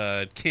first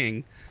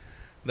king,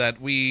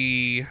 that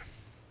we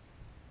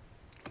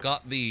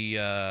got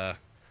the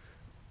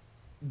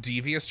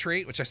devious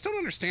trait, which I still don't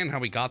understand how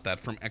we got that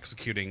from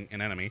executing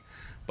an enemy,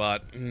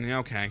 but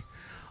okay.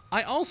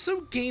 I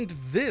also gained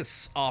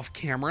this off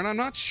camera, and I'm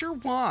not sure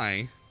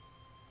why.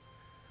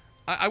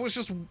 I was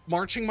just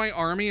marching my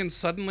army, and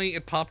suddenly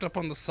it popped up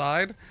on the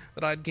side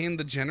that I'd gained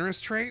the generous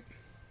trait.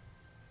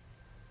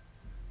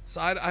 So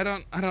I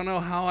don't know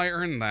how I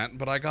earned that,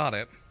 but I got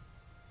it.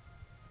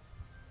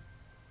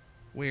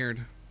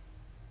 Weird.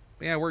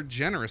 Yeah, we're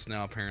generous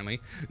now,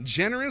 apparently.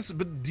 Generous,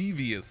 but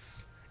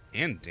devious.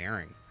 And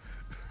daring.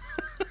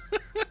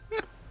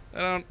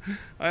 I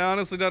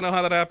honestly don't know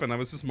how that happened. I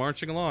was just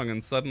marching along,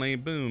 and suddenly,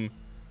 boom.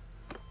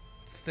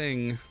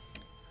 Thing.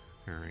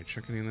 Alright,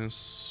 checking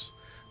this.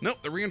 Nope,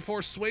 the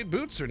reinforced suede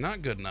boots are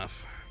not good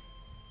enough.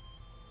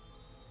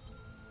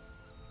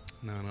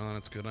 No,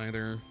 that's good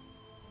either.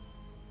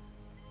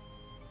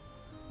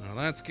 No,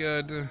 that's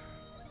good.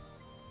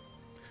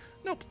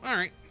 Nope,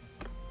 alright.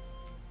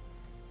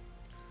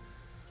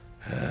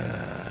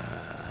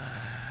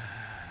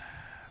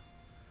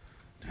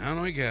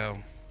 Down we go.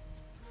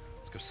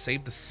 Let's go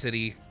save the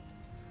city.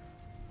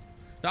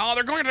 Oh,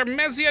 they're going to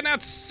Mesia now,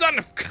 son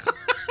of God!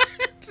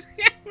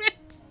 Damn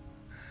it!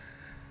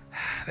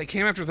 They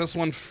came after this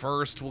one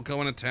first. We'll go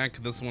and attack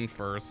this one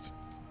first.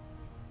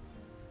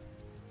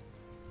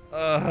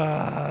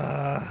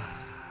 I'm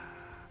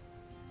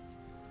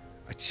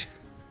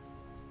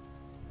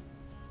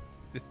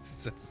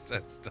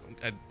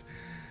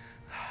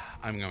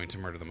going to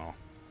murder them all.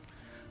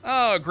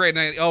 Oh, great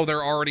night. Oh,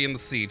 they're already in the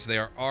siege. They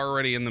are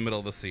already in the middle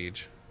of the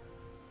siege.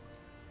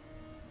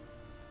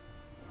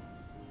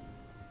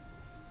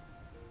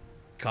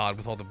 God,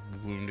 with all the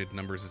wounded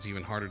numbers, it's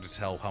even harder to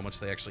tell how much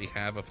they actually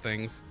have of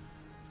things.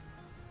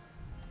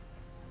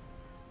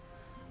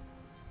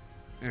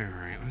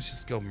 Alright, let's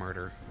just go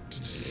murder.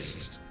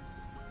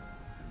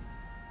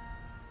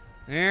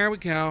 There we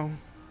go.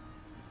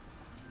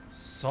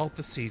 Assault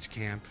the siege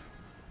camp.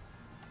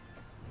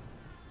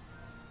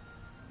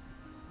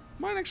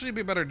 Might actually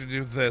be better to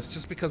do this,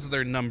 just because of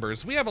their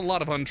numbers. We have a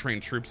lot of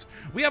untrained troops.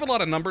 We have a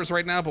lot of numbers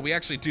right now, but we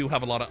actually do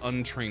have a lot of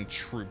untrained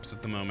troops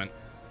at the moment.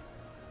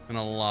 In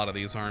a lot of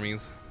these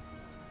armies.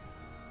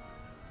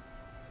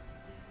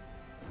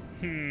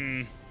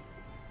 Meh.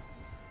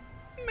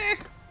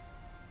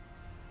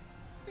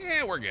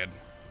 Yeah, we're good.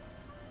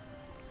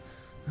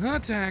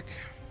 Attack.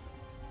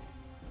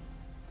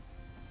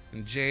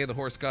 And Jay, the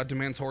horse god,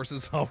 demands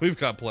horses. Oh, we've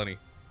got plenty.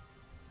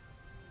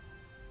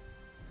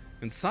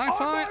 In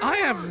sci-fi, I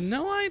have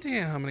no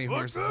idea how many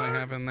horses I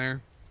have in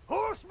there.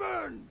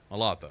 Horsemen! A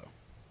lot, though.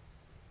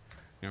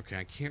 Okay,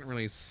 I can't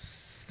really...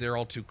 They're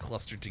all too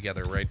clustered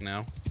together right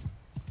now.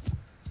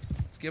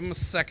 Let's give them a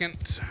second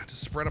to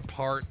spread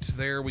apart.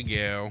 There we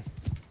go.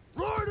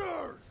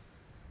 Riders!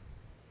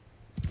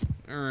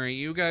 Alright,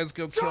 you guys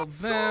go kill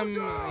them.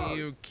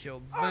 You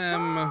kill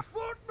them.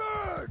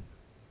 Footmen!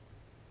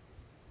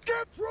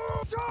 Get through!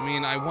 I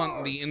mean, I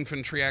want the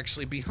infantry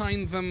actually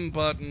behind them,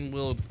 but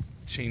we'll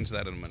change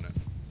that in a minute.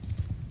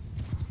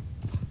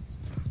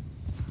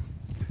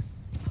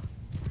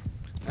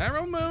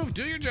 Arrow move,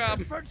 do your job.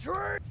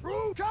 Infantry!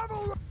 Through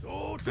cavalry!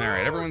 Soldiers!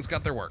 Alright, everyone's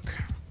got their work.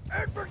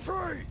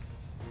 Infantry!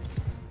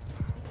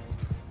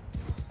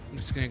 I'm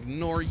just gonna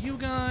ignore you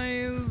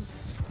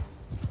guys.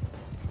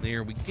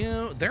 There we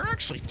go. They're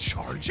actually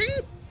charging?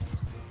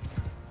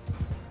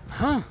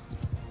 Huh.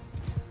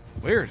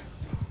 Weird.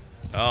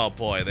 Oh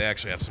boy, they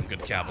actually have some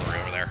good cavalry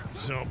over there.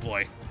 Oh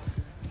boy.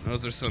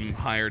 Those are some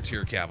higher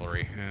tier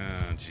cavalry.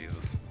 Oh,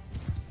 Jesus.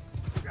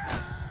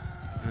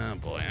 Oh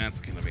boy,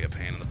 that's gonna be a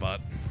pain in the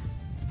butt.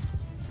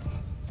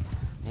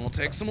 We'll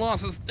take some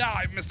losses. Ah,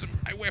 I missed him.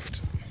 I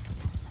whiffed.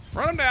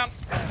 Run him down.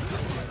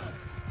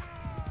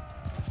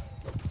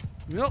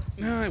 Nope.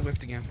 No, I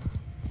whiffed again.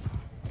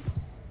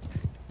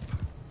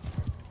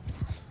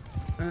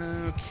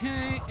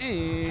 Okay.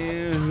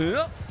 And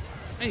up.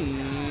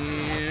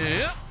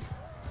 And up.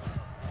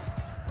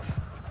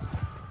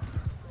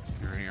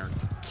 Alright, our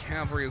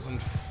cavalry is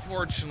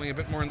unfortunately a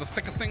bit more in the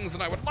thick of things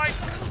than I would like.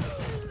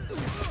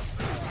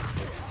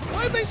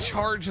 Why'd they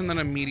charge and then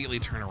immediately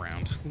turn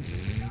around?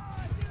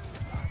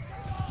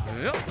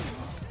 Yep.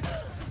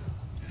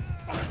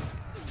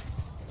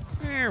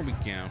 There we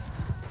go.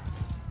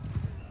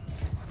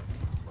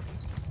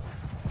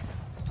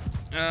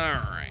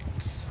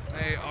 Alright.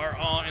 They are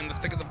all in the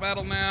thick of the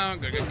battle now.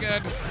 Good, good,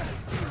 good.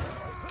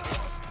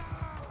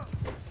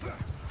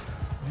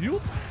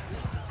 Yup.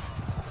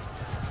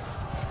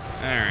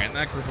 Alright,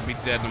 that group will be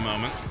dead in a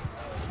moment.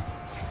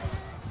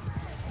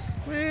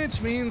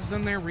 Which means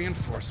then their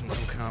reinforcements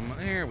will come.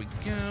 There we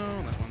go.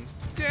 That one's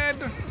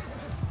dead.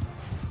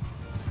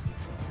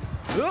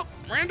 Oh,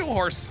 ran to a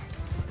horse.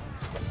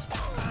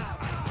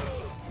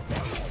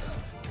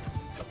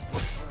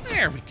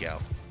 There we go.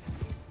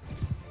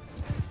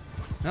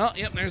 Oh,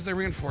 yep, there's their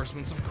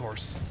reinforcements, of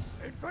course.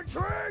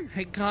 Infantry!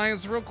 Hey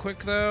guys, real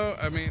quick though.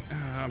 I mean,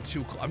 I'm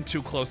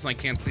too close and I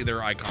can't see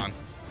their icon.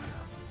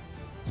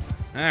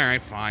 All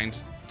right, fine.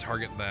 Just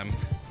target them.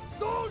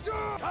 Soldier!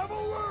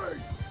 Cavalry!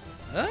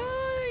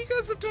 You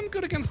guys have done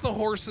good against the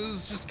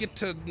horses. Just get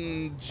to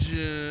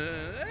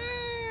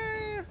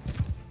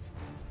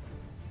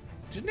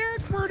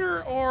generic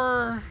murder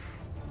or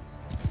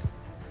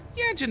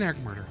yeah, generic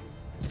murder.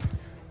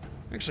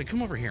 Actually,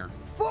 come over here.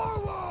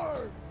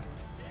 Forward!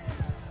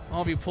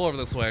 All of you pull over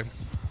this way.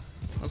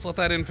 Let's let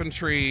that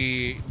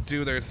infantry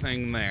do their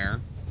thing there.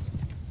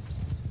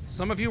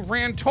 Some of you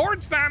ran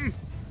towards them.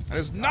 That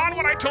is not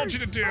what I told you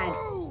to do.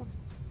 Move!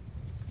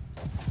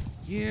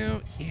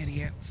 You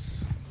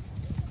idiots.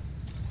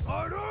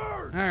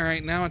 Orders! All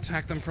right, now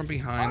attack them from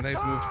behind.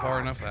 They've moved far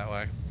enough that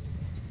way.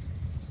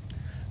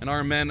 And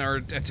our men are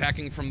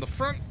attacking from the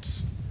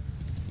front.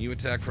 You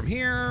attack from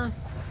here.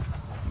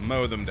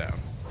 Mow them down.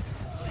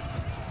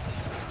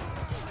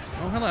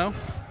 Oh, hello.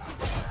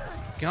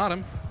 Got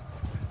him.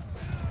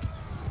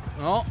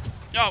 Oh,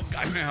 God,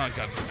 I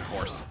got a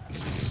horse.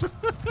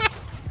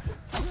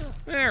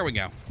 There we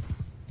go.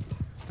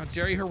 How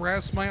dare you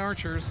harass my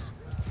archers?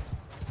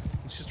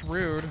 It's just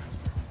rude.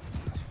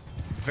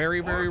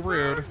 Very, very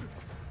rude.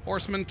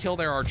 Horsemen, kill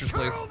their archers,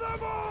 please. Kill them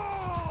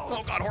all!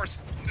 Oh, God,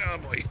 horse. Oh,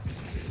 boy.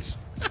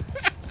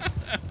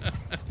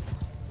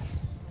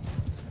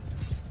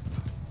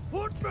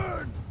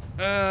 Footmen!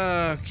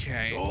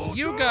 Okay, you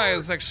Soldiers!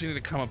 guys actually need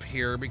to come up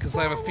here because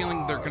I have a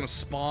feeling they're gonna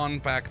spawn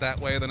back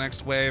that way the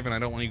next wave, and I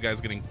don't want you guys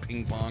getting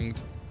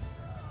ping-ponged.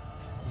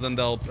 So then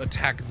they'll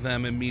attack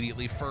them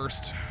immediately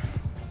first.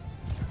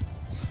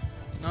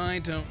 I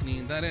don't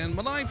need that in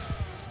my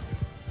life.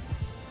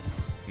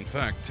 In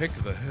fact, take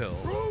the hill.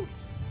 Troops!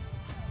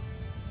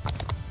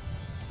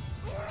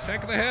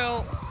 Take the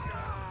hill.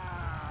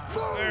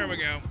 Move! There we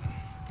go.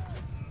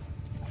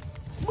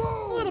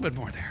 A little bit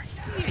more there.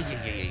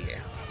 Yeah.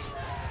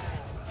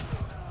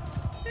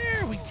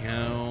 There we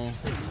go.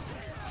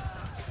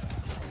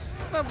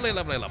 Lovely,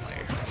 lovely, lovely.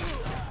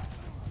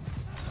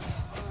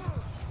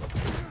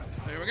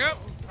 There we go.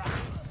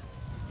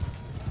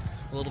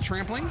 A little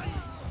trampling.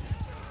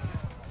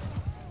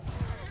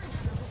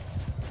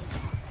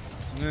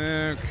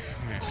 Okay.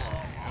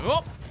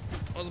 Oh,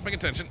 wasn't paying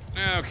attention.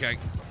 Okay.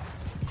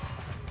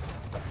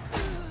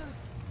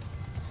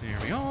 There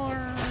we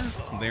are.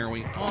 There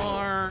we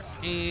are.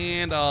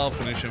 And I'll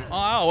finish him.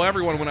 Oh,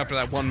 everyone went after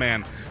that one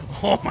man.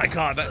 Oh my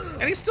God.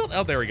 And he's still,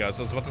 oh, there he goes.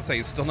 I was about to say,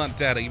 he's still not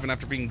dead, even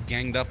after being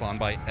ganged up on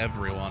by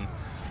everyone.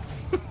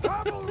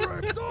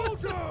 Cavalry!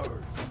 Soldiers!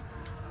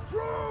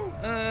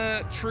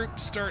 Troops!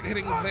 Troops start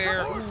hitting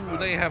there. Ooh,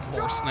 they have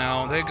horse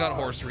now. They got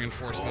horse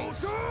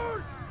reinforcements.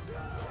 Soldiers!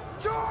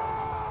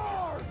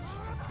 Charge!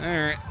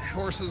 Alright,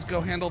 horses,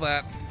 go handle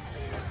that.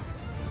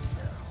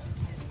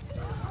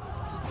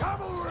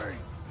 Cavalry!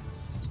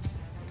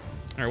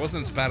 Alright, it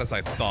wasn't as bad as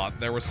I thought.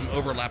 There were some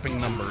overlapping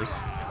numbers.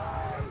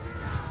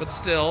 But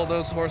still,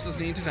 those horses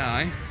need to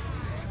die.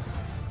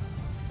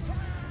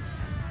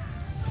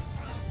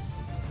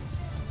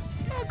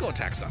 I'll go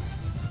attack some.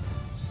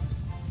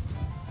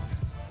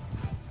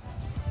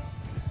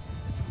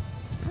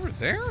 Over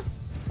there?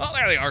 Oh,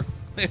 there they are.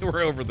 They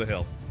were over the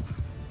hill.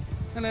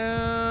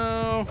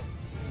 Hello.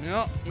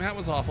 Yep, that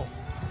was awful.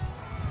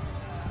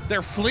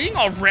 They're fleeing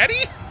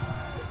already?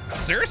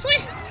 Seriously?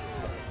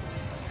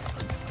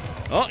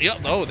 Oh, yep.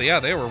 Oh, yeah,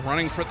 they were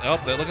running for...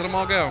 Oh, look at them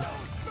all go.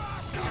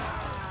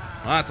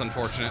 Well, that's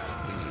unfortunate.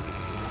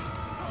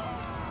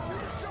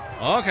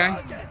 Okay.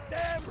 Get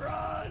them,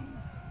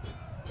 run!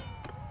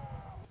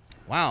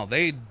 Wow,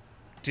 they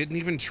didn't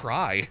even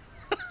try.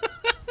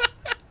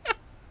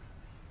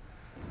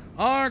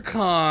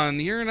 Archon,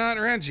 you're not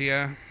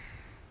Regia.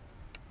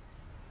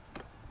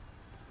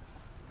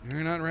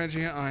 You're not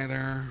Regia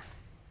either.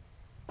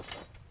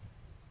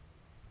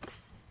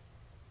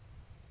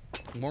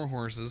 More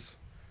horses.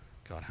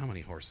 God, how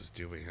many horses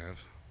do we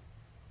have?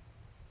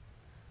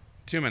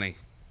 Too many.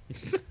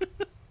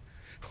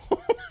 Oh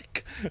my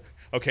God.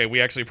 Okay,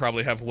 we actually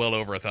probably have well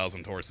over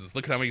 1,000 horses.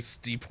 Look at how many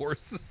steep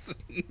horses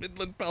and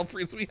Midland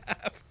Pelfreys we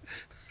have.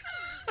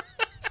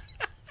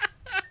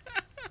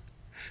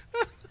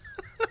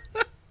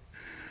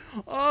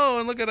 Oh,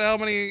 and look at how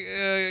many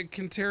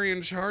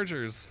Kintarian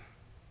Chargers.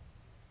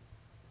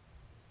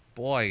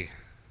 Boy.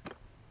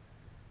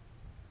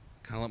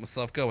 Kind of let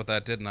myself go with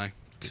that, didn't I?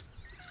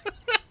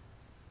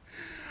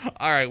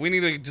 Alright, we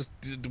need to just...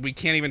 We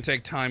can't even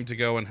take time to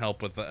go and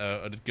help with...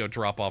 go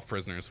drop off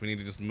prisoners. We need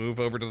to just move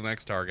over to the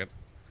next target.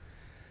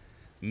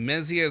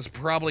 Mezia is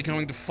probably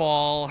going to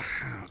fall.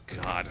 Oh,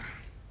 God.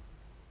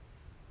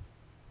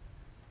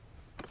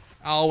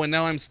 Oh, and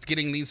now I'm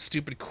getting these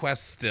stupid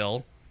quests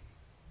still.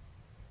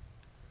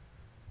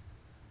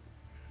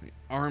 The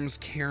arms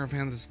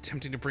caravan that is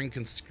attempting to bring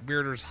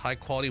conspirators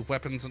high-quality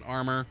weapons and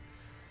armor.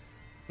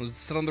 Was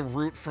set on the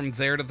route from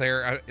there to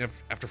there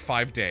after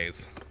 5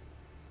 days.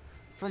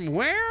 From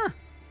where?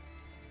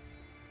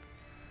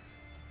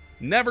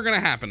 Never gonna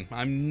happen.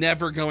 I'm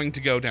never going to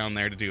go down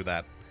there to do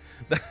that.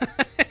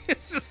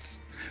 It's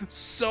just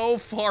so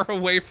far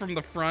away from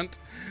the front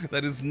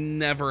that is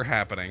never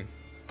happening.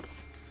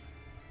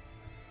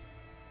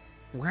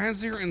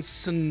 Razir and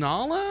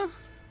Sonala?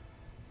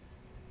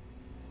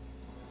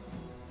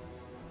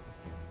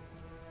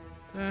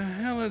 The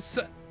hell is...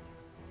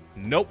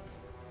 Nope.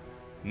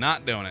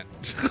 Not doing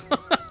it.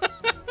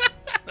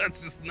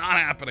 That's just not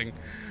happening.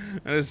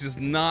 That is just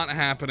not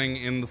happening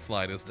in the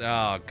slightest.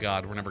 Oh,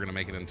 God. We're never going to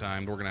make it in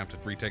time. We're going to have to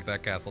retake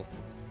that castle.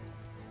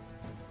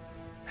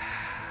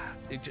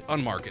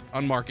 Unmark it.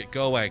 Unmark it.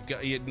 Go away.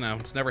 No,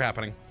 it's never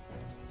happening.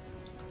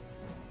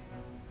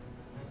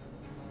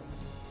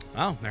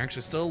 Oh, they're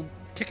actually still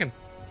kicking.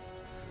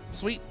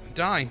 Sweet.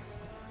 Die.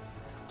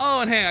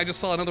 Oh, and hey, I just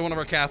saw another one of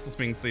our castles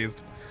being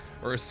seized.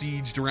 Or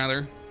sieged,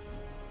 rather.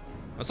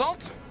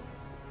 Assault!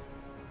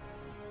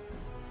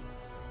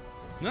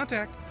 No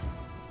attack.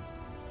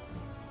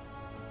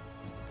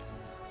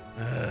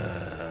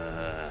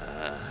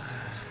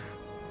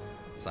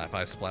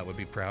 Sci-Fi Splat would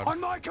be proud. On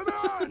my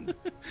command!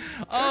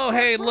 Oh,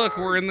 hey, look,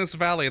 we're in this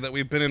valley that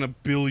we've been in 1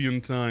 billion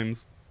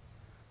times.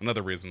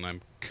 Another reason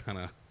I'm kind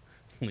of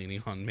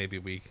leaning on maybe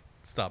we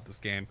stop this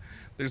game.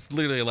 There's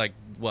literally, like,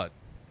 what,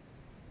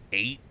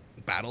 8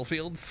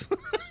 battlefields?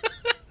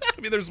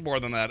 I mean, there's more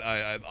than that,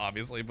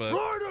 obviously, but...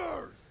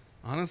 Riders!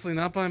 Honestly,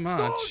 not by much.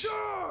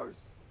 Soldiers!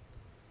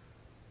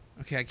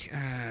 Okay, I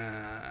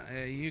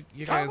can't,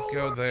 you guys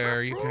go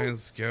there, you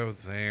guys go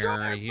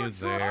there, you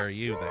there,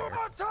 you there.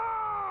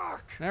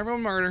 Attack!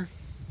 Everyone murder.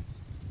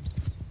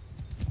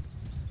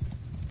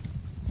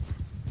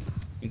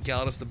 And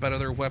Galatus, the better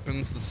their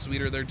weapons, the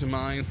sweeter their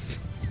demise.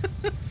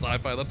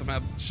 Sci-Fi, let them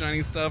have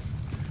shiny stuff.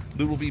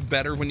 Loot will be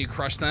better when you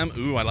crush them.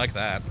 Ooh, I like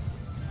that.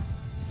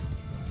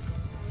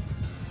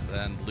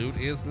 Then loot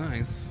is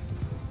nice.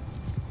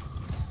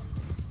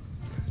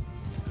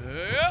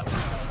 Yep.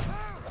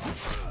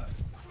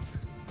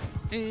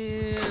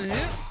 And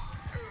hit.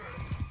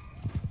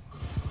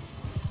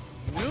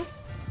 Nope.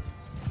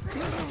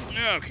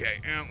 Okay,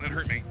 oh, that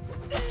hurt me.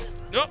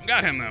 Nope,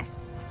 got him though.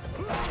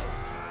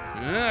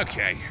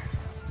 Okay.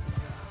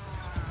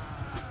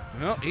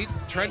 Well, he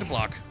tried to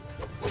block.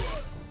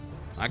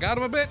 I got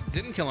him a bit,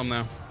 didn't kill him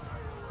though.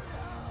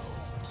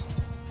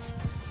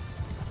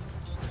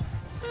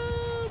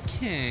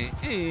 Okay,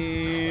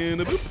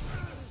 and a boop.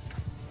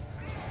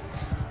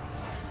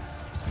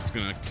 Just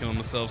gonna kill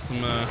myself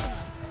some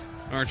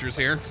archers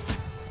here.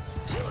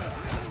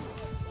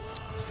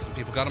 Some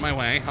people got in my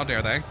way. How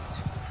dare they?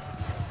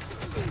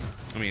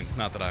 I mean,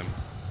 not that I'm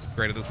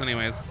great at this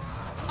anyways.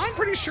 I'm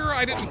pretty sure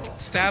I didn't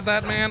stab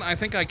that man. I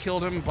think I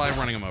killed him by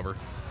running him over.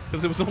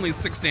 Because it was only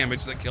 6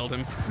 damage that killed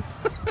him.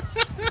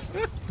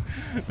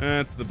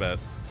 That's the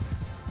best.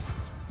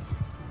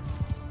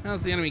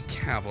 How's the enemy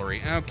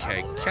cavalry?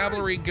 Okay,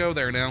 cavalry, go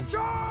there now.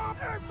 Yeah,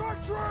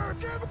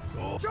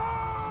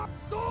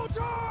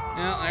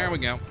 there we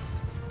go.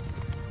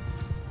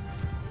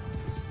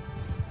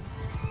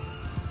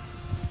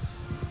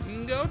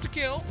 Go to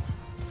kill.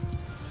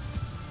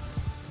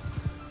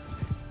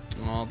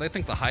 Oh, they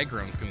think the high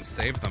ground's gonna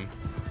save them.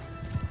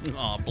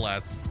 Oh,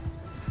 bless.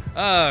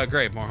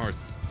 Great, more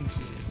horses.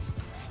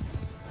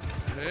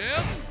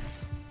 Yep.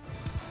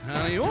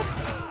 Howdy, whoop.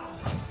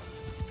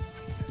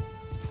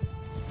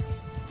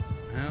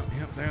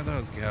 Yep, there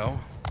those go.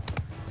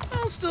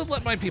 I'll still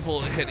let my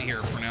people hit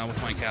here for now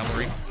with my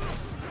cavalry.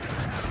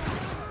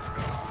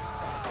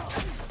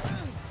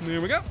 There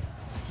we go.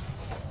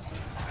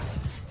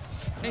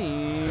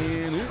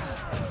 And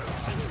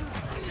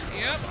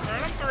yep,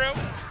 run them through.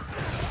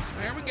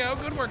 There we go.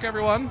 Good work,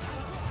 everyone.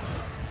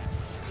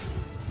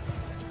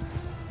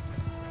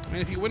 I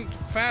mean, if you went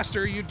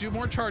faster, you'd do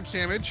more charge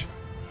damage.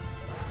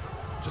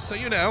 Just so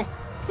you know.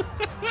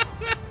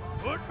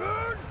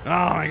 Footman!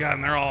 Oh my god,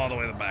 and they're all the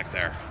way back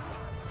there.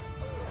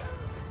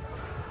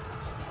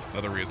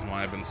 Another reason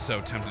why I've been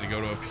so tempted to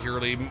go to a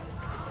purely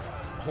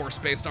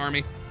horse-based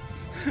army.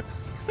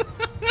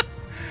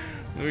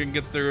 We can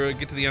get to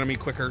the enemy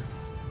quicker.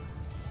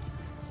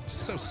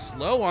 Just so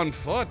slow on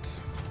foot.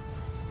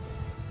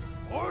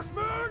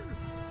 Horseman!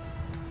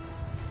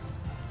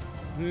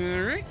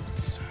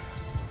 Alright.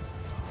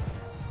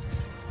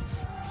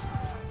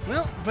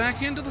 Well,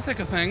 back into the thick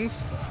of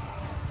things.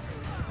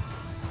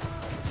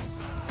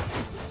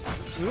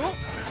 Oh.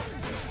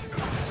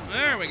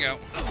 There we go.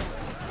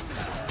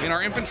 And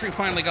our infantry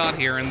finally got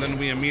here, and then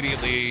we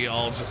immediately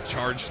all just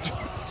charged.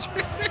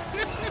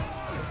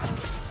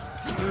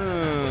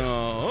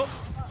 Oh.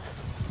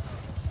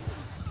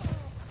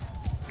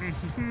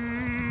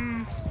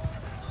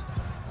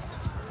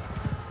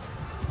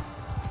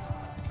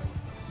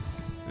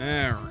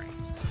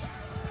 Alright.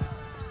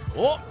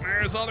 Oh,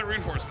 there's all the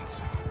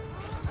reinforcements.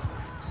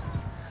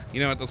 You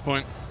know, at this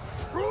point,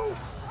 Troops,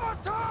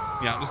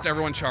 attack! yeah, just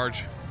everyone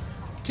charge.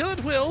 Kill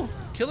at will.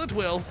 Kill at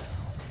will.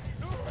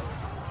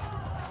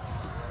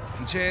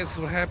 And Jay, this is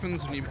what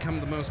happens when you become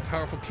the most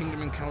powerful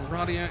kingdom in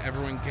Calradia.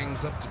 Everyone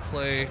gangs up to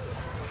play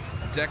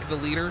Deck the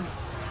Leader.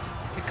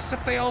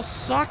 Except they all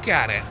suck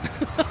at it.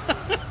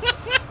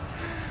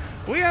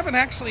 We haven't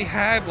actually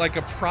had, like,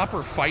 a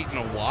proper fight in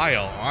a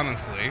while,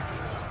 honestly.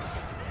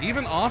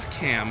 Even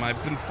off-cam,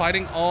 I've been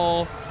fighting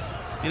all...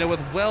 You know,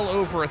 with well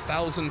over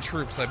 1,000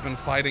 troops, I've been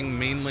fighting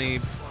mainly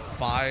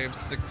 5,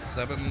 6,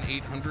 7,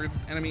 800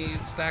 enemy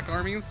stack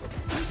armies.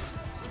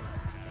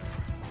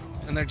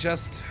 And they're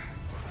just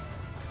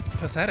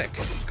pathetic.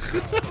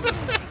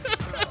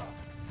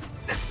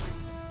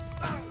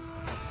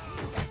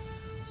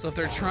 So if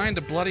they're trying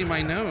to bloody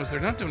my nose, they're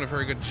not doing a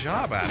very good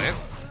job at it.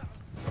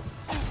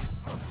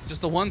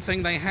 Just the one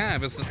thing they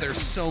have is that there's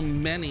so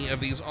many of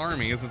these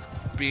armies, it's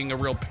being a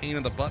real pain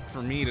in the butt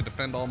for me to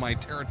defend all my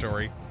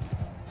territory.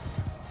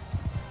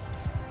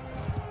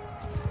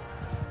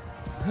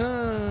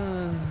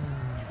 There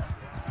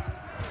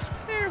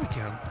we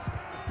go.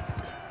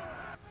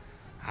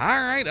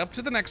 Alright, up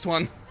to the next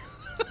one.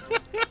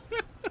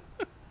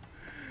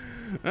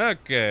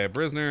 Okay,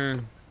 prisoners.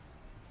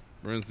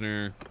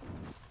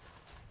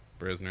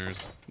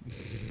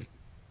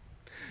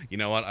 You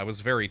know what? I was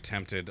very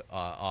tempted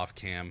off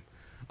cam.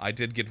 I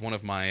did get one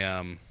of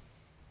my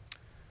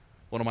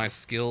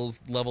skills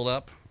leveled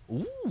up.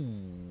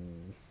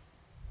 Ooh.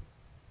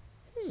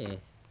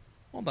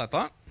 Hold that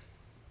thought.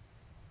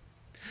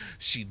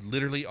 She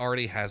literally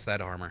already has that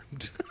armor.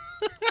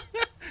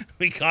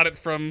 We got it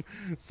from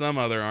some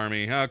other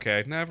army.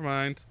 Okay, never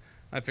mind.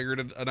 I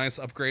figured a nice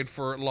upgrade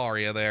for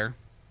Laria there.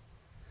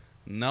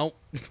 Nope.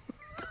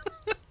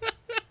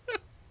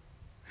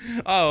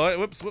 Oh,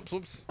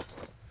 whoops.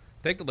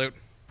 Take the loot.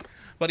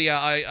 But yeah,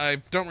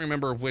 I don't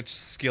remember which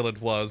skill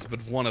it was,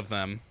 but one of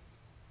them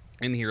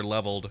in here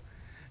leveled.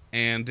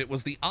 And it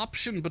was the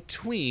option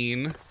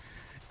between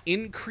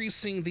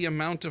increasing the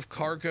amount of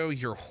cargo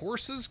your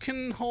horses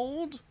can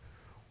hold,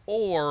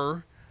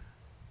 or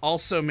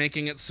also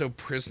making it so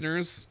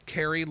prisoners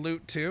carry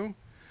loot too.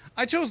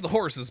 I chose the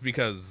horses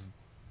because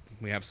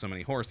we have so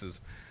many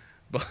horses,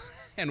 but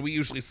and we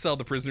usually sell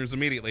the prisoners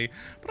immediately.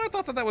 But I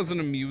thought that was an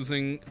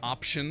amusing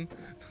option.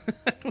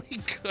 We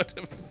could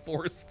have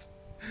forced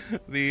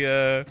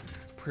the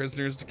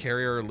prisoners to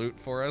carry our loot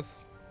for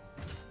us.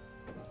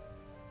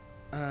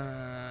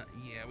 Yeah,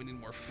 we need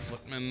more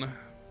footmen.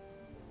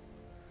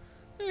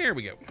 There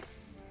we go.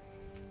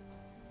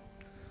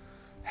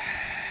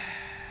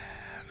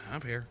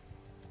 Up here.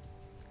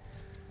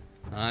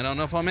 I don't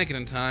know if I'll make it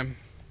in time.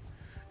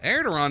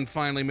 Erdogan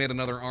finally made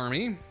another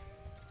army.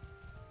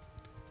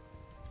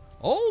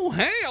 Oh,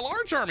 hey, a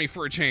large army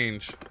for a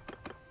change.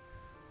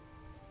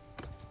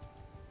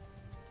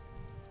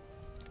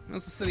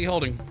 How's the city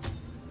holding?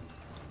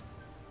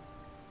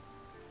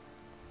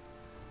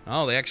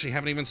 Oh, they actually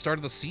haven't even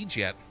started the siege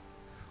yet.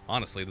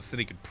 Honestly, the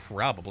city could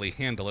probably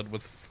handle it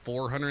with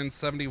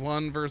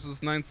 471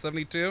 versus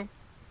 972.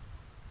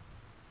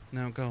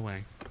 No, go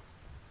away.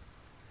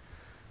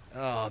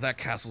 Oh, that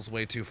castle's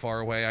way too far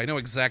away. I know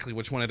exactly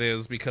which one it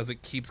is because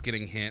it keeps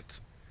getting hit.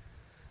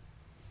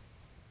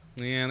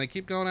 Yeah, they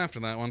keep going after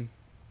that one.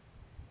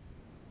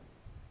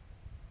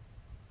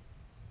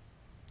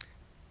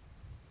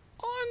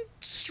 On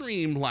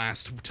stream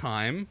last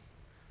time,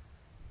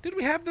 did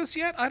we have this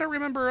yet? I don't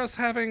remember us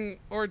having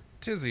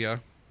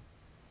Ortizia.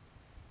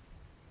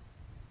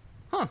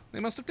 Huh, they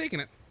must have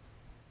taken it.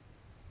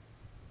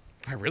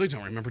 I really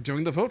don't remember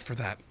doing the vote for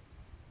that.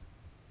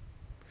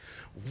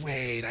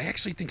 Wait, I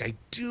actually think I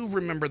do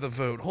remember the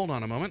vote. Hold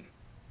on a moment.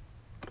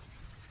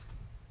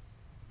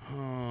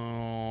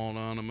 Hold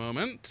on a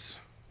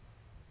moment.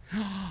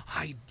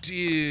 I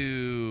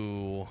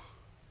do.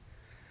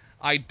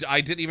 I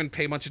didn't even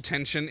pay much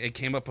attention. It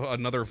came up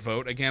another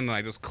vote again, and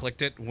I just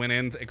clicked it, went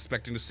in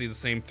expecting to see the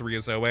same three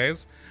as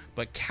always.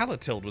 But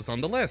Calatilde was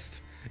on the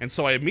list. And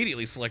so I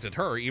immediately selected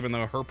her, even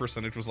though her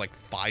percentage was like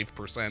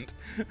 5%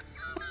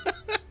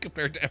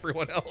 compared to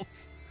everyone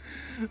else.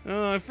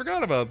 Oh, I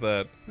forgot about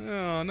that.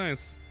 Oh,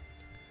 nice.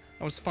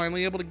 I was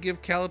finally able to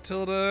give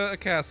Calatilda a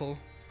castle.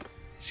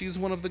 She's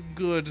one of the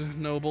good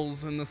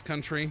nobles in this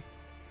country.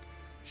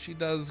 She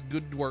does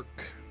good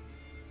work.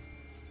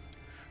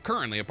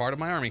 Currently a part of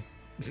my army.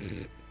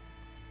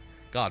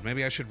 God,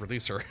 maybe I should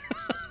release her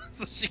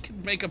so she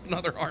can make up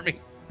another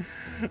army.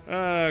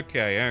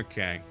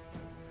 Okay.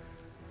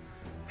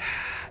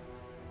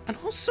 And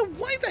also,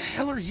 why the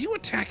hell are you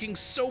attacking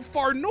so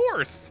far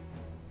north?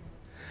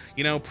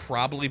 You know,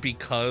 probably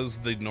because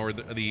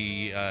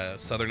the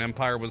Southern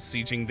Empire was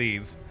sieging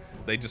these.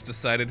 They just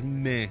decided,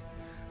 meh.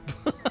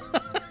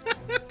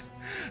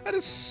 That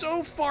is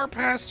so far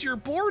past your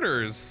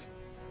borders.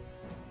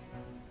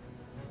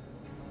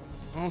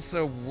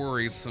 Also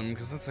worrisome,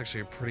 because that's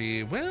actually a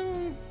pretty,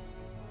 well...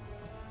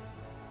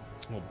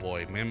 Oh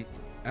boy,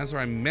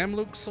 Azrai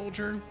Mamluk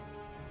soldier.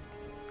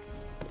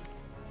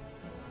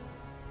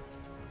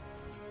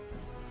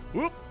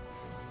 Whoop!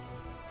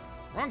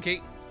 Wrong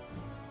key.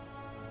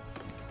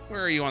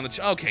 Where are you on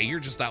the... Okay,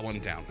 you're just that one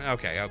down.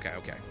 Okay.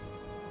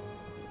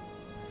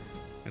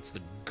 It's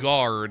the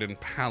guard and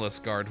palace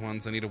guard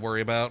ones I need to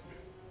worry about.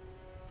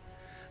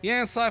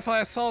 Yeah,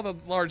 Sci-Fi, I saw the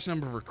large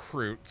number of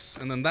recruits,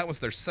 and then that was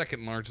their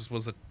second largest,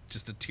 was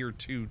just a tier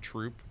 2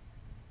 troop.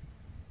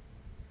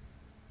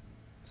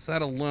 So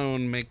that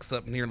alone makes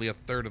up nearly a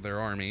third of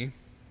their army.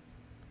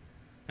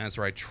 That's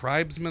right,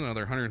 tribesmen,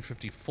 another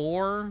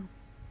 154.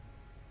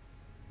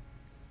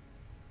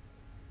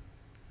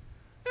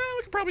 Yeah,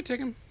 we could probably take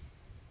him.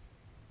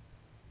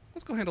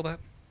 Let's go handle that.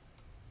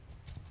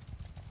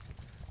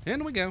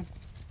 In we go.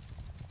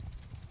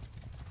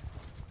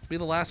 Be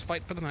the last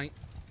fight for the night.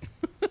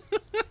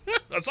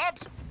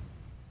 Assault!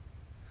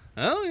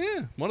 Oh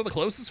yeah, one of the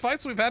closest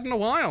fights we've had in a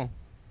while.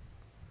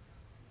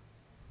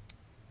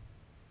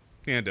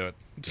 Can't do it.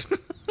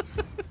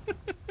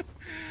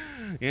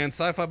 Yeah, and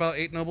Sci-Fi about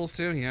 8 nobles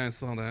too? Yeah, I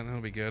saw that. That'll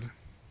be good.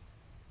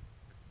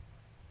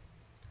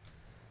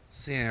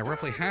 So yeah,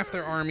 roughly half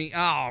their army.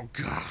 Oh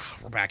god,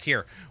 we're back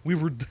here. We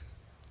were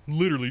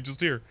literally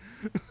just here.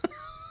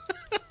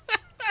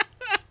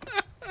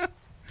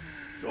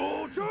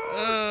 Soldier!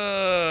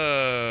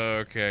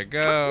 Okay,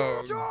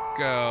 go. Give him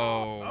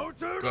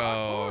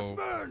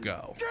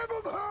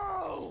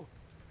hell!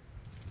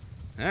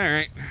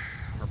 Alright,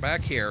 we're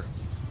back here.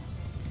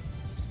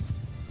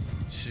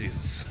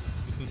 Jesus.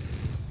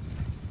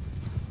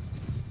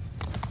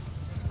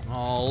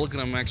 Oh, look at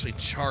them actually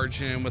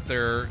charging with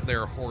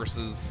their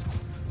horses.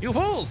 You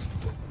fools!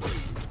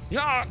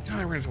 Yeah,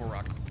 I ran into a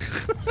rock.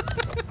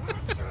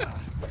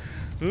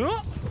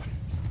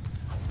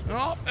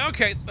 Oh,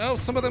 okay. Oh,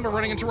 some of them are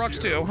running into rocks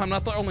too. I'm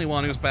not the only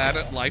one who's bad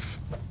at life.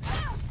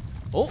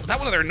 Oh, that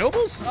one of their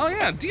nobles? Oh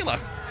yeah, Dila.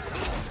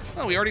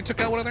 Oh, we already took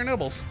out one of their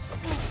nobles.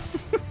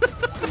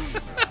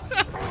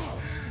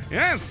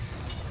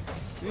 Yes.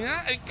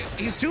 Yeah,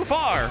 he's too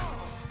far.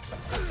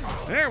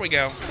 There we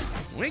go.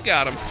 We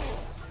got him.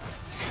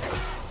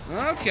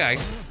 Okay.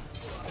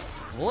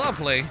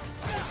 Lovely.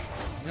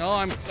 Oh,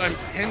 I'm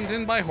hemmed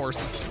in by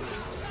horses.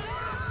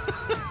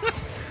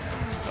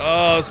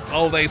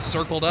 Oh, they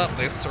circled up.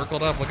 They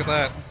circled up. Look at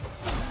that.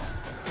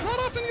 Not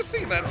often you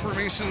see that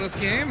formation in this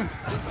game.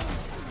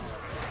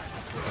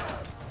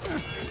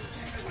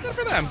 Good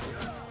for them.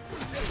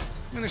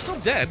 I mean, they're still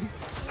dead.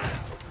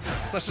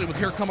 Especially with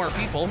Here Come Our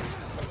People.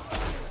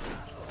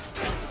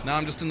 Now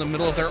I'm just in the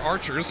middle of their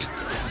archers.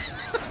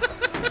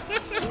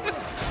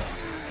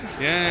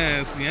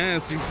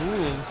 Yes, you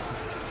fools.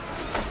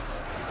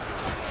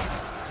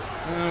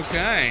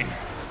 Okay.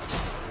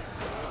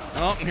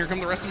 Oh, and here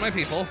come the rest of my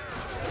people.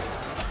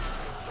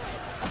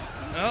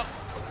 Oh,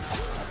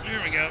 here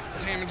we go.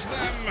 Damage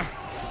them.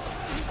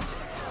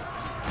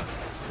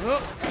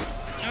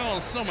 Oh,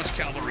 so much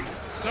cavalry.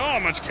 So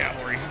much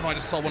cavalry. Oh, I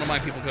just saw one of my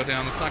people go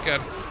down. That's not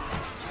good.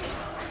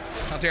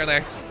 How dare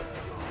they?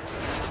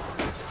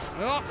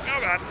 Oh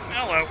god.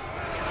 Hello.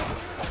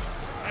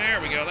 There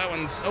we go. That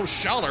one's... Oh,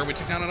 Schaller. We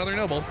took down another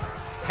noble.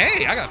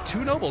 Hey, I got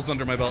 2 nobles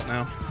under my belt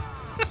now.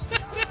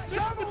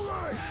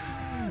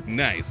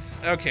 Nice.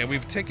 Okay,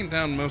 we've taken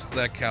down most of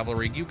that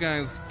cavalry. You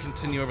guys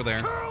continue over there.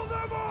 Kill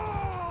them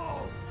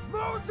all!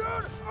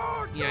 Mounted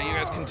archers! Yeah, you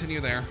guys continue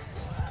there.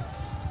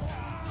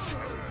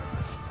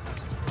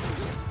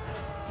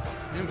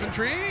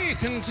 Infantry,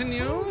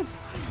 continue.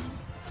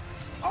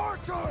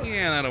 Archers!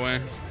 Yeah, that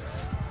away.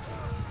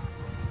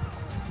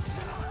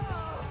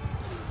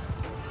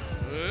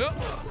 Oh,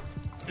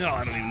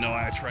 I don't even know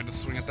why I tried to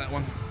swing at that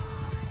one.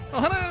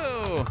 Oh,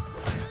 hello!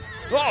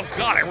 Oh,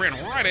 God, I ran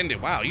right into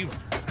it. Wow, you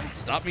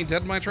stopped me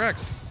dead in my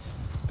tracks.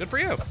 Good for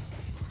you.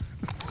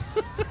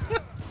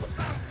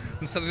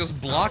 Instead of just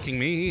blocking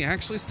me, he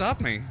actually stopped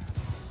me.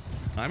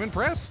 I'm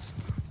impressed.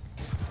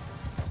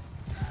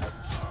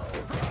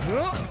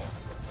 Oh.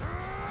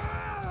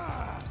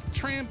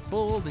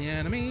 Trample the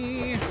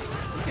enemy.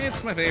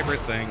 It's my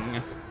favorite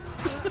thing.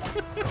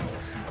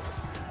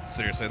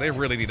 Seriously, they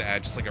really need to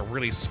add just like a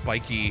really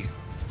spiky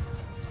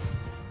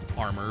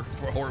armor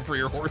for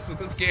your horse in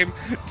this game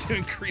to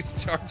increase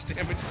charge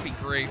damage. That'd be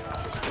great.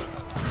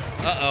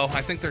 Uh-oh,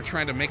 I think they're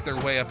trying to make their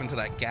way up into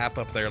that gap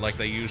up there like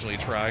they usually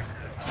try.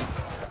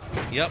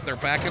 Yep, they're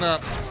backing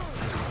up.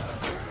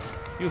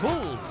 You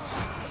fools!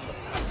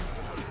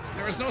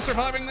 There is no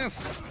surviving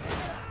this!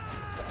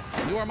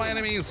 You are my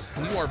enemies,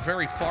 and you are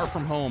very far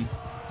from home.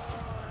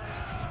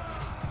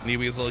 Knee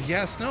Weasel,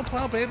 yes, no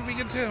plow bait would be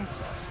good too.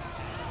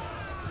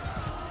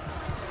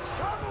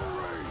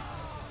 Cavalry!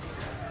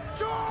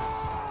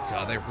 Charge!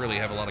 God, they really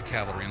have a lot of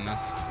cavalry in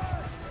this.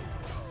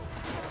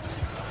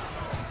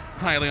 It's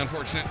highly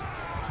unfortunate.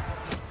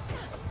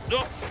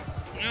 Oh,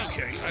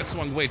 okay, I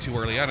swung way too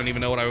early. I don't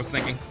even know what I was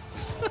thinking.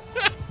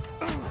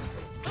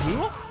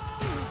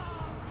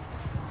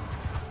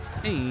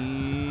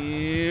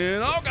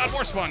 And, oh God,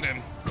 more spawned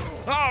in.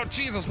 Oh,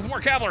 Jesus, with more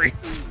cavalry.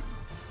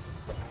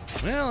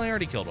 Well, I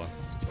already killed one.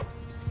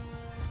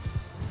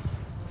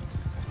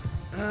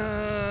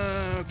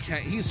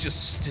 Okay, he's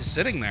just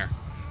sitting there.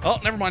 Oh,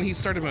 never mind, he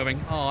started moving.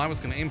 Oh, I was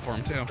going to aim for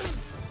him, too.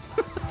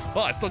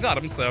 Well, I still got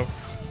him, so.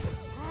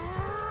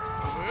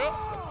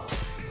 Oh,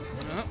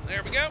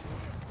 there we go.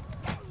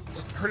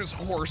 Just hurt his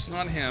horse,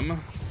 not him.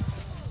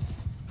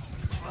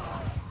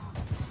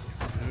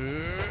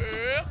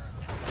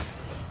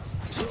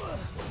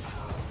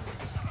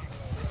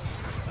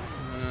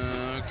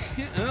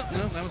 Okay. Oh,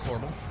 no, that was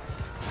horrible.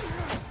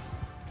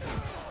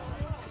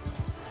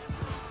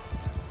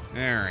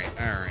 Alright,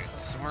 alright.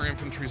 So our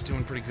infantry's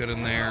doing pretty good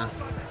in there.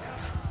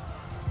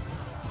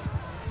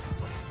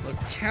 The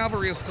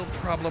cavalry is still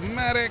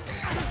problematic.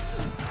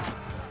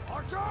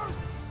 Archers!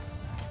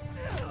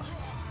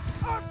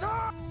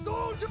 Attack!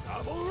 Soldier!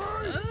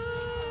 Cavalry!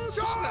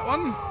 Switch to that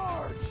one.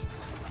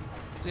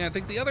 So yeah, I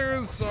think the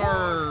others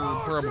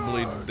are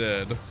probably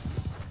dead.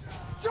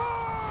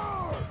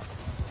 Charge!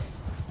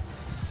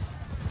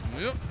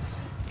 Yep.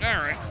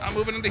 Alright, I'm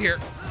moving into here.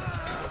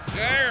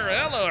 There,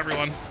 hello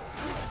everyone.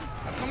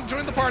 I've come to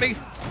join the party.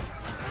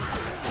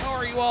 How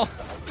are you all?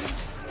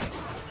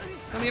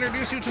 Let me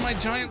introduce you to my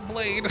giant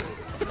blade.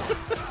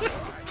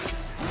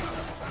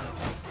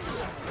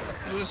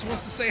 Who just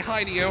wants to say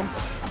hi to you.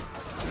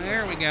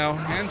 There we go,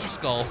 and your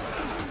skull.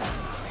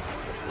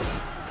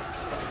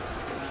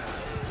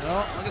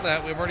 Oh, look at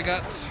that, we've already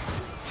got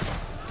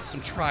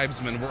some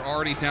tribesmen. We're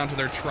already down to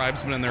their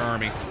tribesmen in their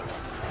army.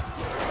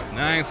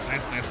 Nice,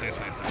 nice, nice,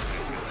 nice, nice, nice,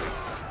 nice, nice,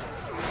 nice.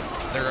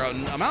 Their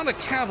amount of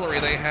cavalry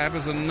they have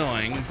is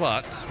annoying,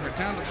 but we're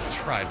down to the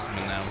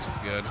tribesmen now, which is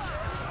good.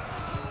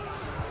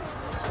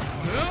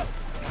 Oh.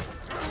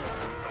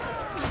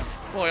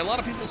 Boy, a lot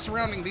of people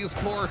surrounding these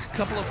poor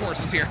couple of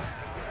horses here.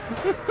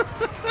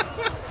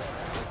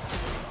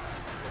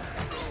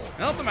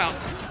 Help them out.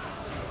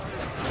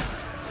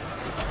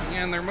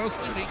 And they're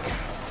mostly weak.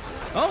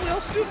 Oh, we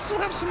also do still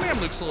have some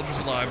Mamluk soldiers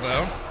alive,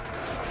 though.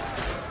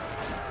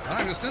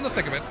 I'm just in the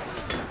thick of it.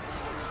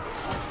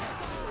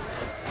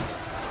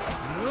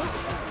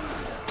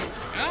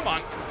 Come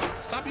on.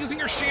 Stop using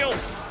your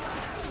shields.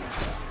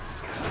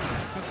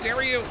 How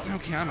dare you?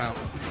 Okay, I'm out.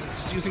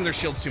 Just using their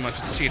shields too much.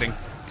 It's cheating.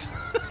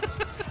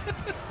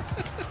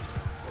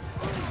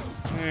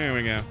 There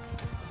we go.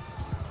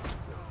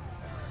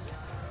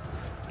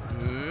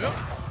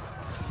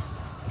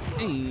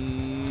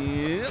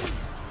 And...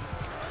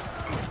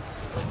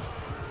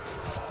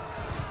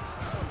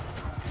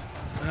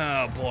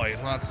 oh boy,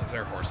 lots of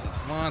their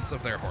horses. Lots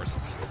of their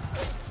horses.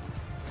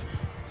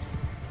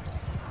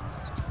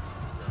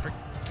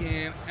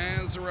 Frickin'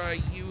 Azra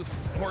youth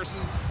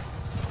horses.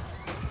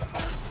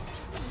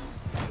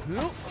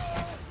 Nope.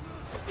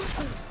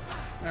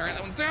 Alright,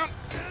 that one's down.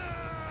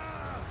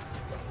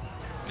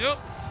 Nope.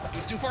 He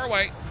was too far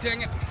away.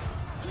 Dang it.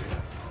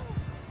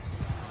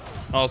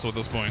 Also at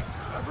this point,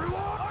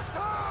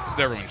 just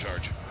everyone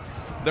charge.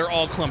 They're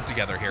all clumped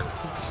together here.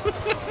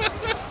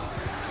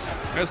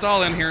 Just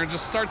all in here and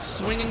just start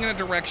swinging in a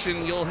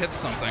direction, you'll hit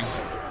something.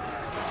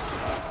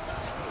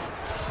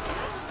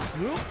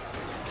 Whoop.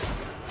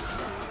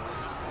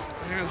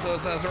 There's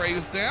those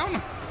Azraeus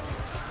down.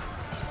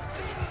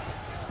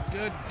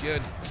 Good,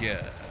 good,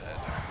 good.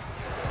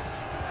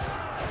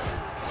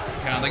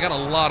 God, they got a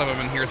lot of them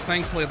in here.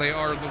 Thankfully, they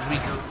are the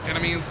weaker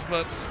enemies,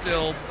 but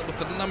still, with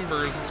the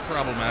numbers, it's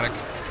problematic.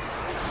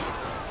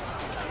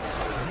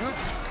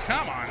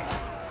 Come on.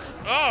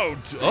 Oh,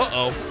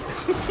 uh-oh.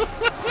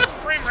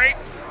 Frame rate.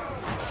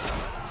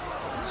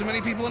 Too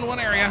many people in one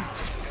area.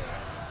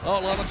 Oh,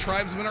 a lot of the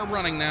tribesmen are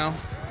running now.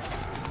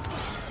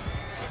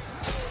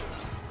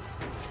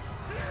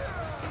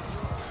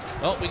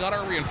 Oh, we got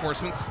our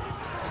reinforcements.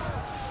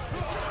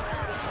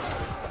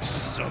 There's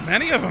just so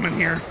many of them in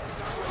here.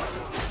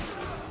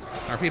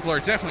 Our people are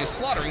definitely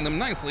slaughtering them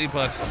nicely,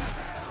 but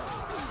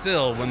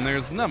still, when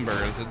there's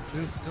numbers, it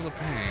is still a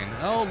pain.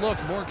 Oh, look,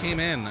 more came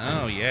in.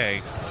 Oh,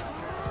 yay.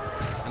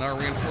 And our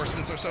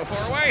reinforcements are so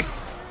far away.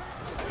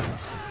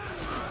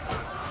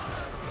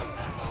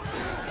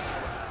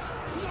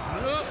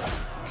 Oh,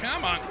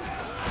 come on.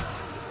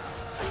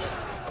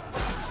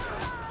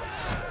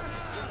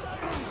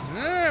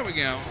 There we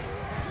go.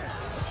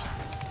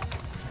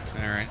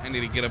 All right, I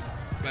need to get a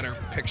better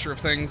picture of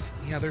things.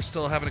 Yeah, they're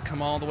still having to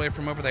come all the way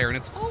from over there, and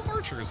it's all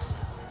archers.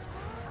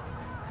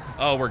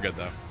 Oh, we're good,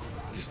 though.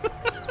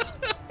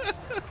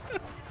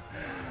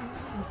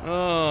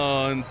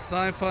 Oh, and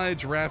sci-fi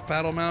giraffe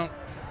battle mount.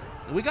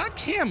 We got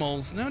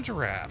camels, no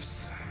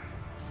giraffes.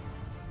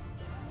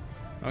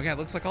 Okay, it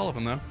looks like all of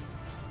them, though.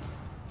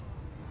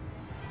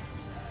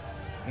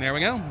 There we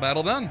go.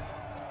 Battle done.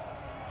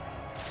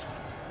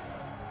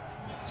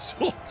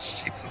 Oh,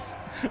 Jesus.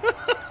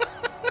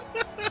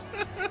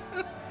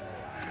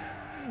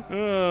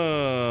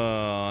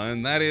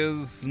 And that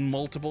is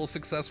multiple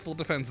successful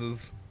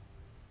defenses.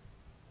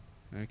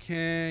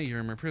 Okay,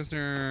 you're my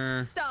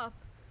prisoner. Stop.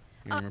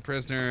 You're my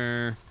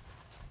prisoner.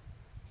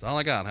 That's all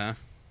I got, huh?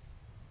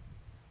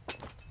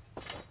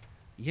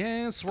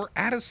 Yes, we're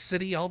at a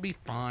city. I'll be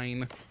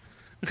fine.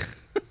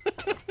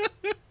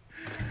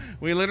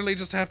 We literally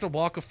just have to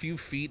walk a few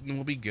feet and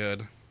we'll be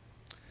good.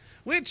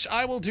 Which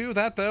I will do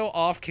that, though,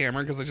 off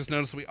camera, because I just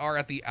noticed we are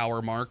at the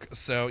hour mark.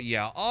 So,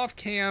 yeah, off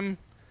cam,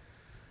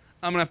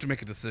 I'm going to have to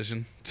make a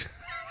decision.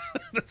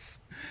 This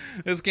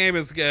game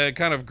is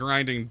kind of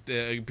grinding,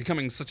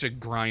 becoming such a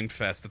grind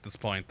fest at this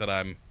point that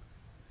I'm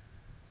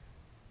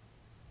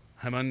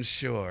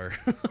unsure.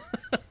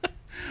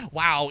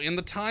 Wow, in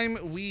the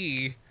time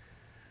we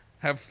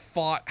have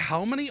fought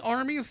how many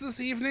armies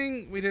this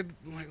evening? We did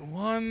like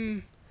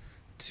 1,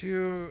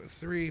 2,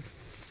 3,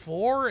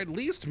 4, at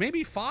least,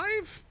 maybe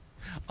 5?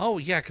 Oh,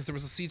 yeah, because there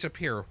was a siege up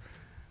here.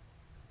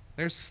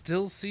 They're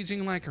still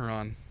sieging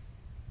Lycaron.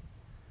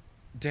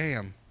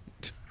 Damn.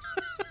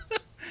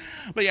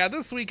 But yeah,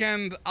 this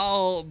weekend,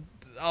 I'll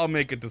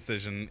make a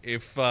decision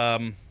if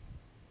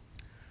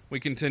we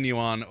continue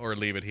on or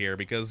leave it here.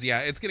 Because, yeah,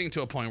 it's getting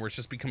to a point where it's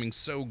just becoming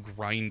so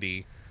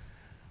grindy.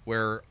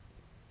 Where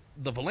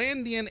the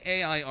Valandian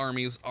AI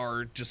armies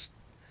are just...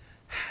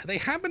 They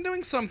have been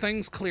doing some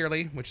things,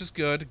 clearly, which is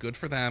good. Good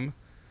for them.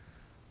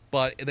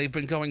 But they've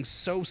been going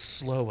so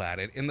slow at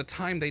it. In the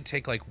time they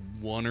take, like,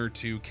 1 or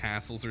 2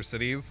 castles or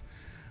cities,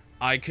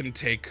 I can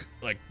take,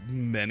 like,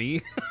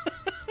 many.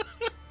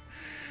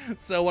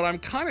 So what I'm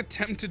kind of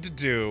tempted to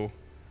do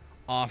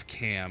off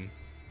cam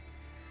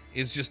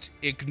is just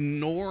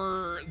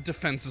ignore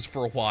defenses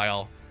for a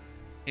while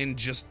and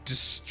just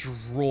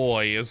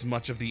destroy as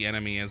much of the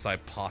enemy as I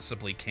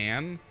possibly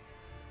can.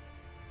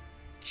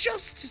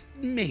 Just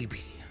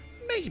maybe.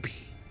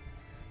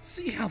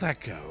 See how that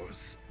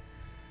goes.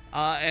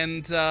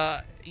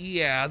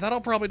 Yeah,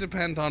 that'll probably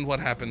depend on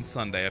what happens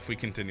Sunday, if we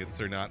continue this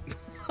or not.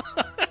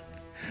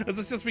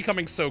 It's just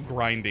becoming so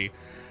grindy.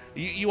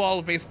 You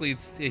all basically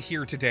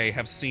here today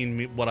have seen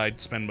me, what I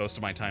spend most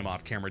of my time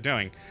off camera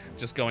doing.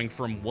 Just going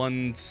from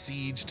one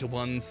siege to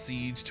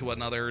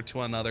another,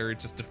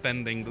 just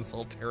defending this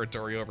whole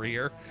territory over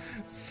here.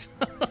 So,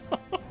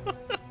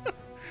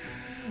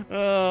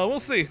 we'll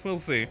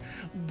see.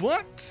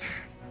 But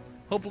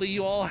hopefully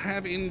you all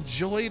have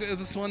enjoyed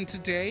this one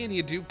today, and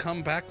you do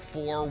come back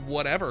for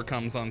whatever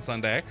comes on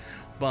Sunday.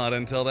 But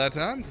until that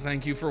time,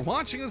 thank you for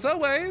watching as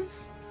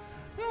always.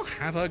 Well,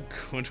 have a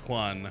good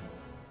one.